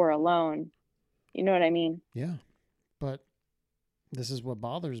or alone. You know what I mean? yeah. But this is what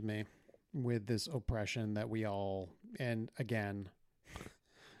bothers me with this oppression that we all, and again,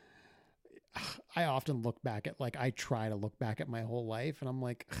 I often look back at, like, I try to look back at my whole life and I'm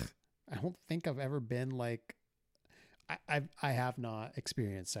like, I don't think I've ever been like, I have not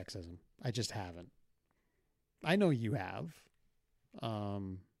experienced sexism. I just haven't. I know you have.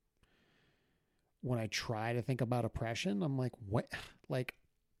 Um, when I try to think about oppression, I'm like, what? Like,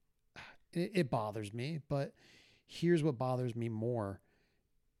 it bothers me. But here's what bothers me more: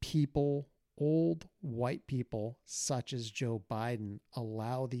 people, old white people such as Joe Biden,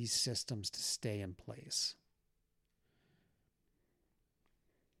 allow these systems to stay in place.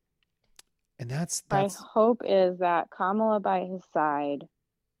 And My that's hope is that Kamala by his side,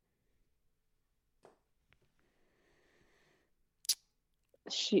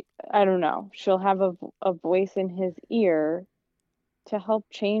 I don't know, she'll have a voice in his ear to help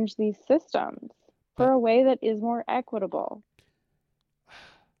change these systems for but a way that is more equitable.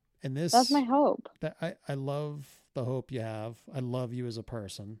 and That's my this hope. that I love the hope you have. I love you as a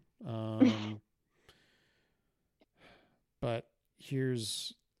person. Um, but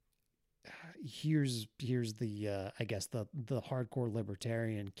here's the I guess the hardcore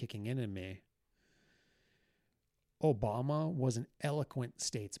libertarian kicking in me. Obama was an eloquent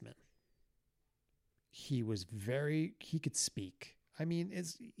statesman. He could speak. I mean,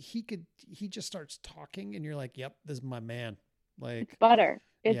 he just starts talking and you're like, "Yep, this is my man." It's Like, butter.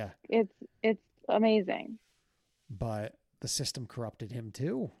 It's yeah, it's amazing. but the system corrupted him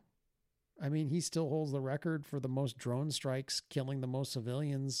too. I mean, he still holds the record for the most drone strikes, killing the most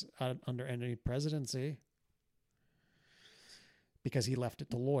civilians under any presidency because he left it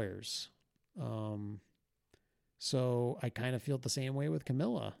to lawyers. Um, so I kind of feel the same way with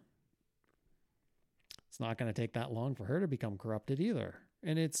Camilla. It's not going to take that long for her to become corrupted either.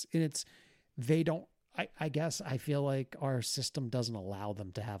 And they don't, I guess I feel like our system doesn't allow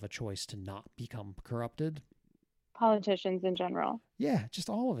them to have a choice to not become corrupted. Politicians in general. Yeah, just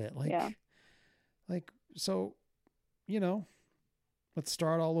all of it. Yeah. So, you know, let's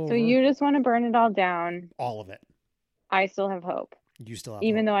start all So over. you just want to burn it all down. All of it. I still have hope. You still have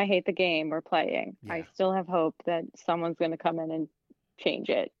Even hope. though I hate the game we're playing, I Yeah. still have hope that someone's going to come in and change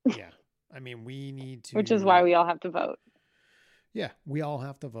it, Yeah. I mean, we need to. which is why we all have to vote. Yeah, we all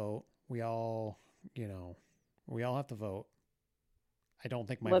have to vote. We all, we all have to vote. I don't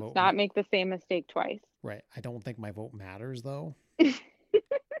think my Let's vote. not make the same mistake twice. Right. I don't think my vote matters though.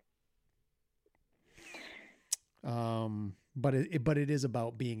 But it is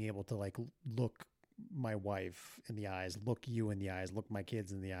about being able to like look my wife in the eyes, look you in the eyes, look my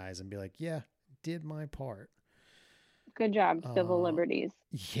kids in the eyes, and be like, yeah, did my part. Good job, civil liberties.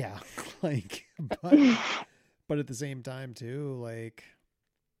 Yeah, like, but at the same time too, like,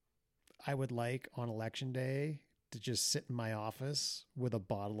 I would like on election day to just sit in my office with a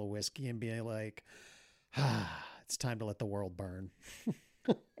bottle of whiskey and be like, it's time to let the world burn.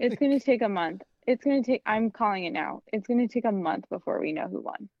 It's going to take a month. I'm calling it now. It's going to take a month before we know who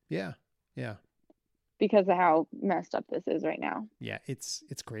won Yeah. Yeah. because of how messed up this is right now. Yeah. It's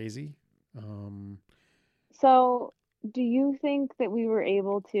crazy. So, do you think that we were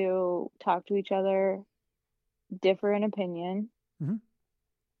able to talk to each other, differ in opinion, Hmm.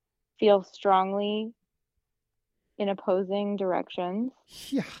 feel strongly in opposing directions,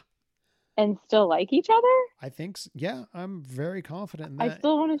 Yeah, and still like each other? I think yeah, I'm very confident in I that.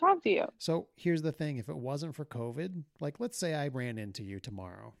 still want to talk to you. So here's the thing: if it wasn't for COVID, like let's say I ran into you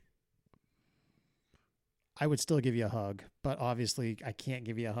tomorrow, I would still give you a hug, but obviously I can't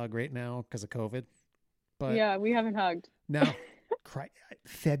give you a hug right now because of COVID. But Yeah, we haven't hugged. now,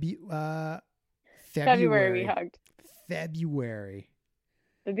 February we February, hugged. February.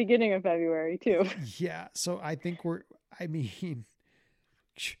 The beginning of February too. Yeah, so I think I mean,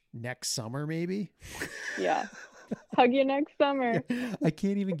 next summer maybe. Yeah. Hug you next summer. Yeah, I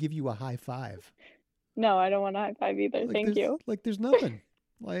can't even give you a high five. No, I don't want a high five either. Thank you. There's nothing.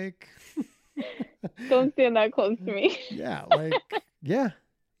 Like Don't stand that close to me. yeah,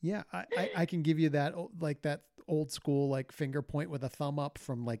 yeah. I can give you that like that old school like finger point with a thumb up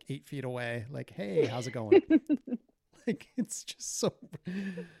from like 8 feet away. Like, hey, how's it going? Like it's just so.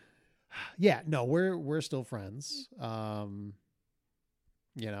 Yeah, no, we're still friends. You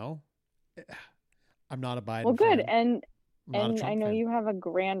know, I'm not a Biden Well, good. fan. I'm not a And I Trump know fan. you have a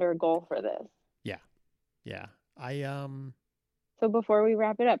grander goal for this. Yeah, yeah. I So before we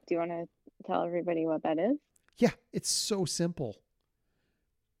wrap it up, do you want to tell everybody what that is? yeah, it's so simple.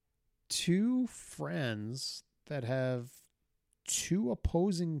 Two friends that have two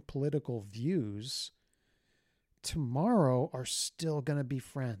opposing political views tomorrow are still going to be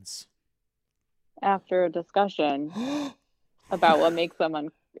friends. After a discussion about what makes them and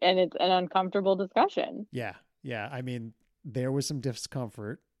it's an uncomfortable discussion. Yeah. Yeah. I mean, there was some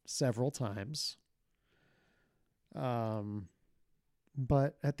discomfort several times.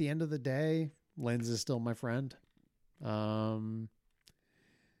 But at the end of the day, Linz is still my friend.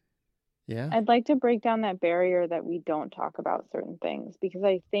 Yeah. I'd like to break down that barrier that we don't talk about certain things because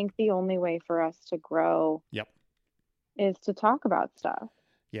I think the only way for us to grow Yep. is to talk about stuff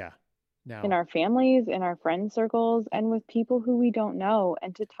Yeah. in Now, our families, in our friend circles, and with people who we don't know.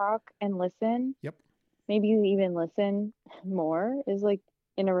 And to talk and listen, yep. maybe even listen more, is like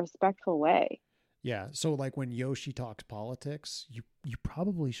in a respectful way. Yeah. So like when Yoshi talks politics, you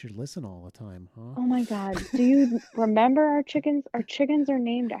probably should listen all the time, huh? Oh my God. Do you remember our chickens? Our chickens are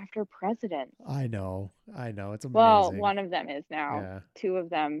named after presidents. I know. I know. It's Well, amazing. one of them is now. Yeah. Two of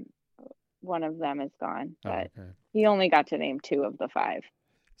them, one of them is gone, Oh, but okay. he only got to name two of the five.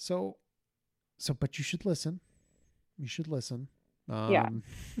 So but you should listen. You should listen. Yeah.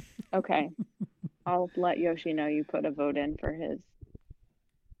 Okay. I'll let Yoshi know you put a vote in for his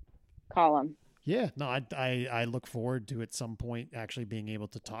column. Yeah, no, I look forward to at some point actually being able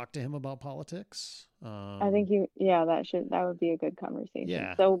to talk to him about politics. I think that would be a good conversation.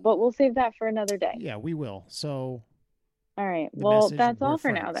 Yeah. So, but we'll save that for another day. Yeah, we will. So All right. the Well, message, that's we're all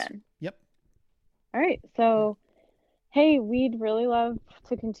for now friends. then. Yep. All right. So, hey, we'd really love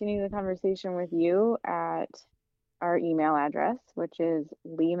to continue the conversation with you at our email address, which is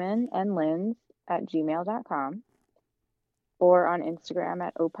lehmanandlinz@gmail.com, or on Instagram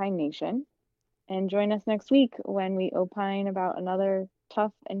at Opine Nation. And join us next week when we opine about another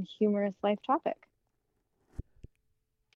tough and humorous life topic.